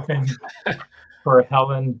to join. For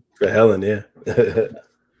Helen. Yeah.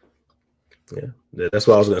 Yeah, that's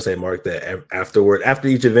what I was going to say, Mark, that after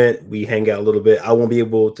each event, we hang out a little bit. I won't be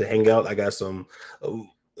able to hang out. I got some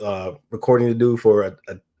recording to do for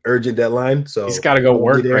a urgent deadline. So he's got to go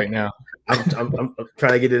work right now. I'm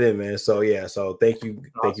trying to get it in, man. So yeah, so thank you.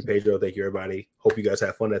 Awesome. Thank you, Pedro. Thank you, everybody. Hope you guys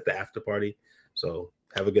have fun at the after party. So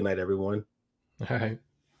have a good night, everyone. All right.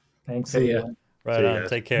 Thanks. See ya. Right on.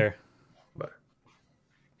 Take care.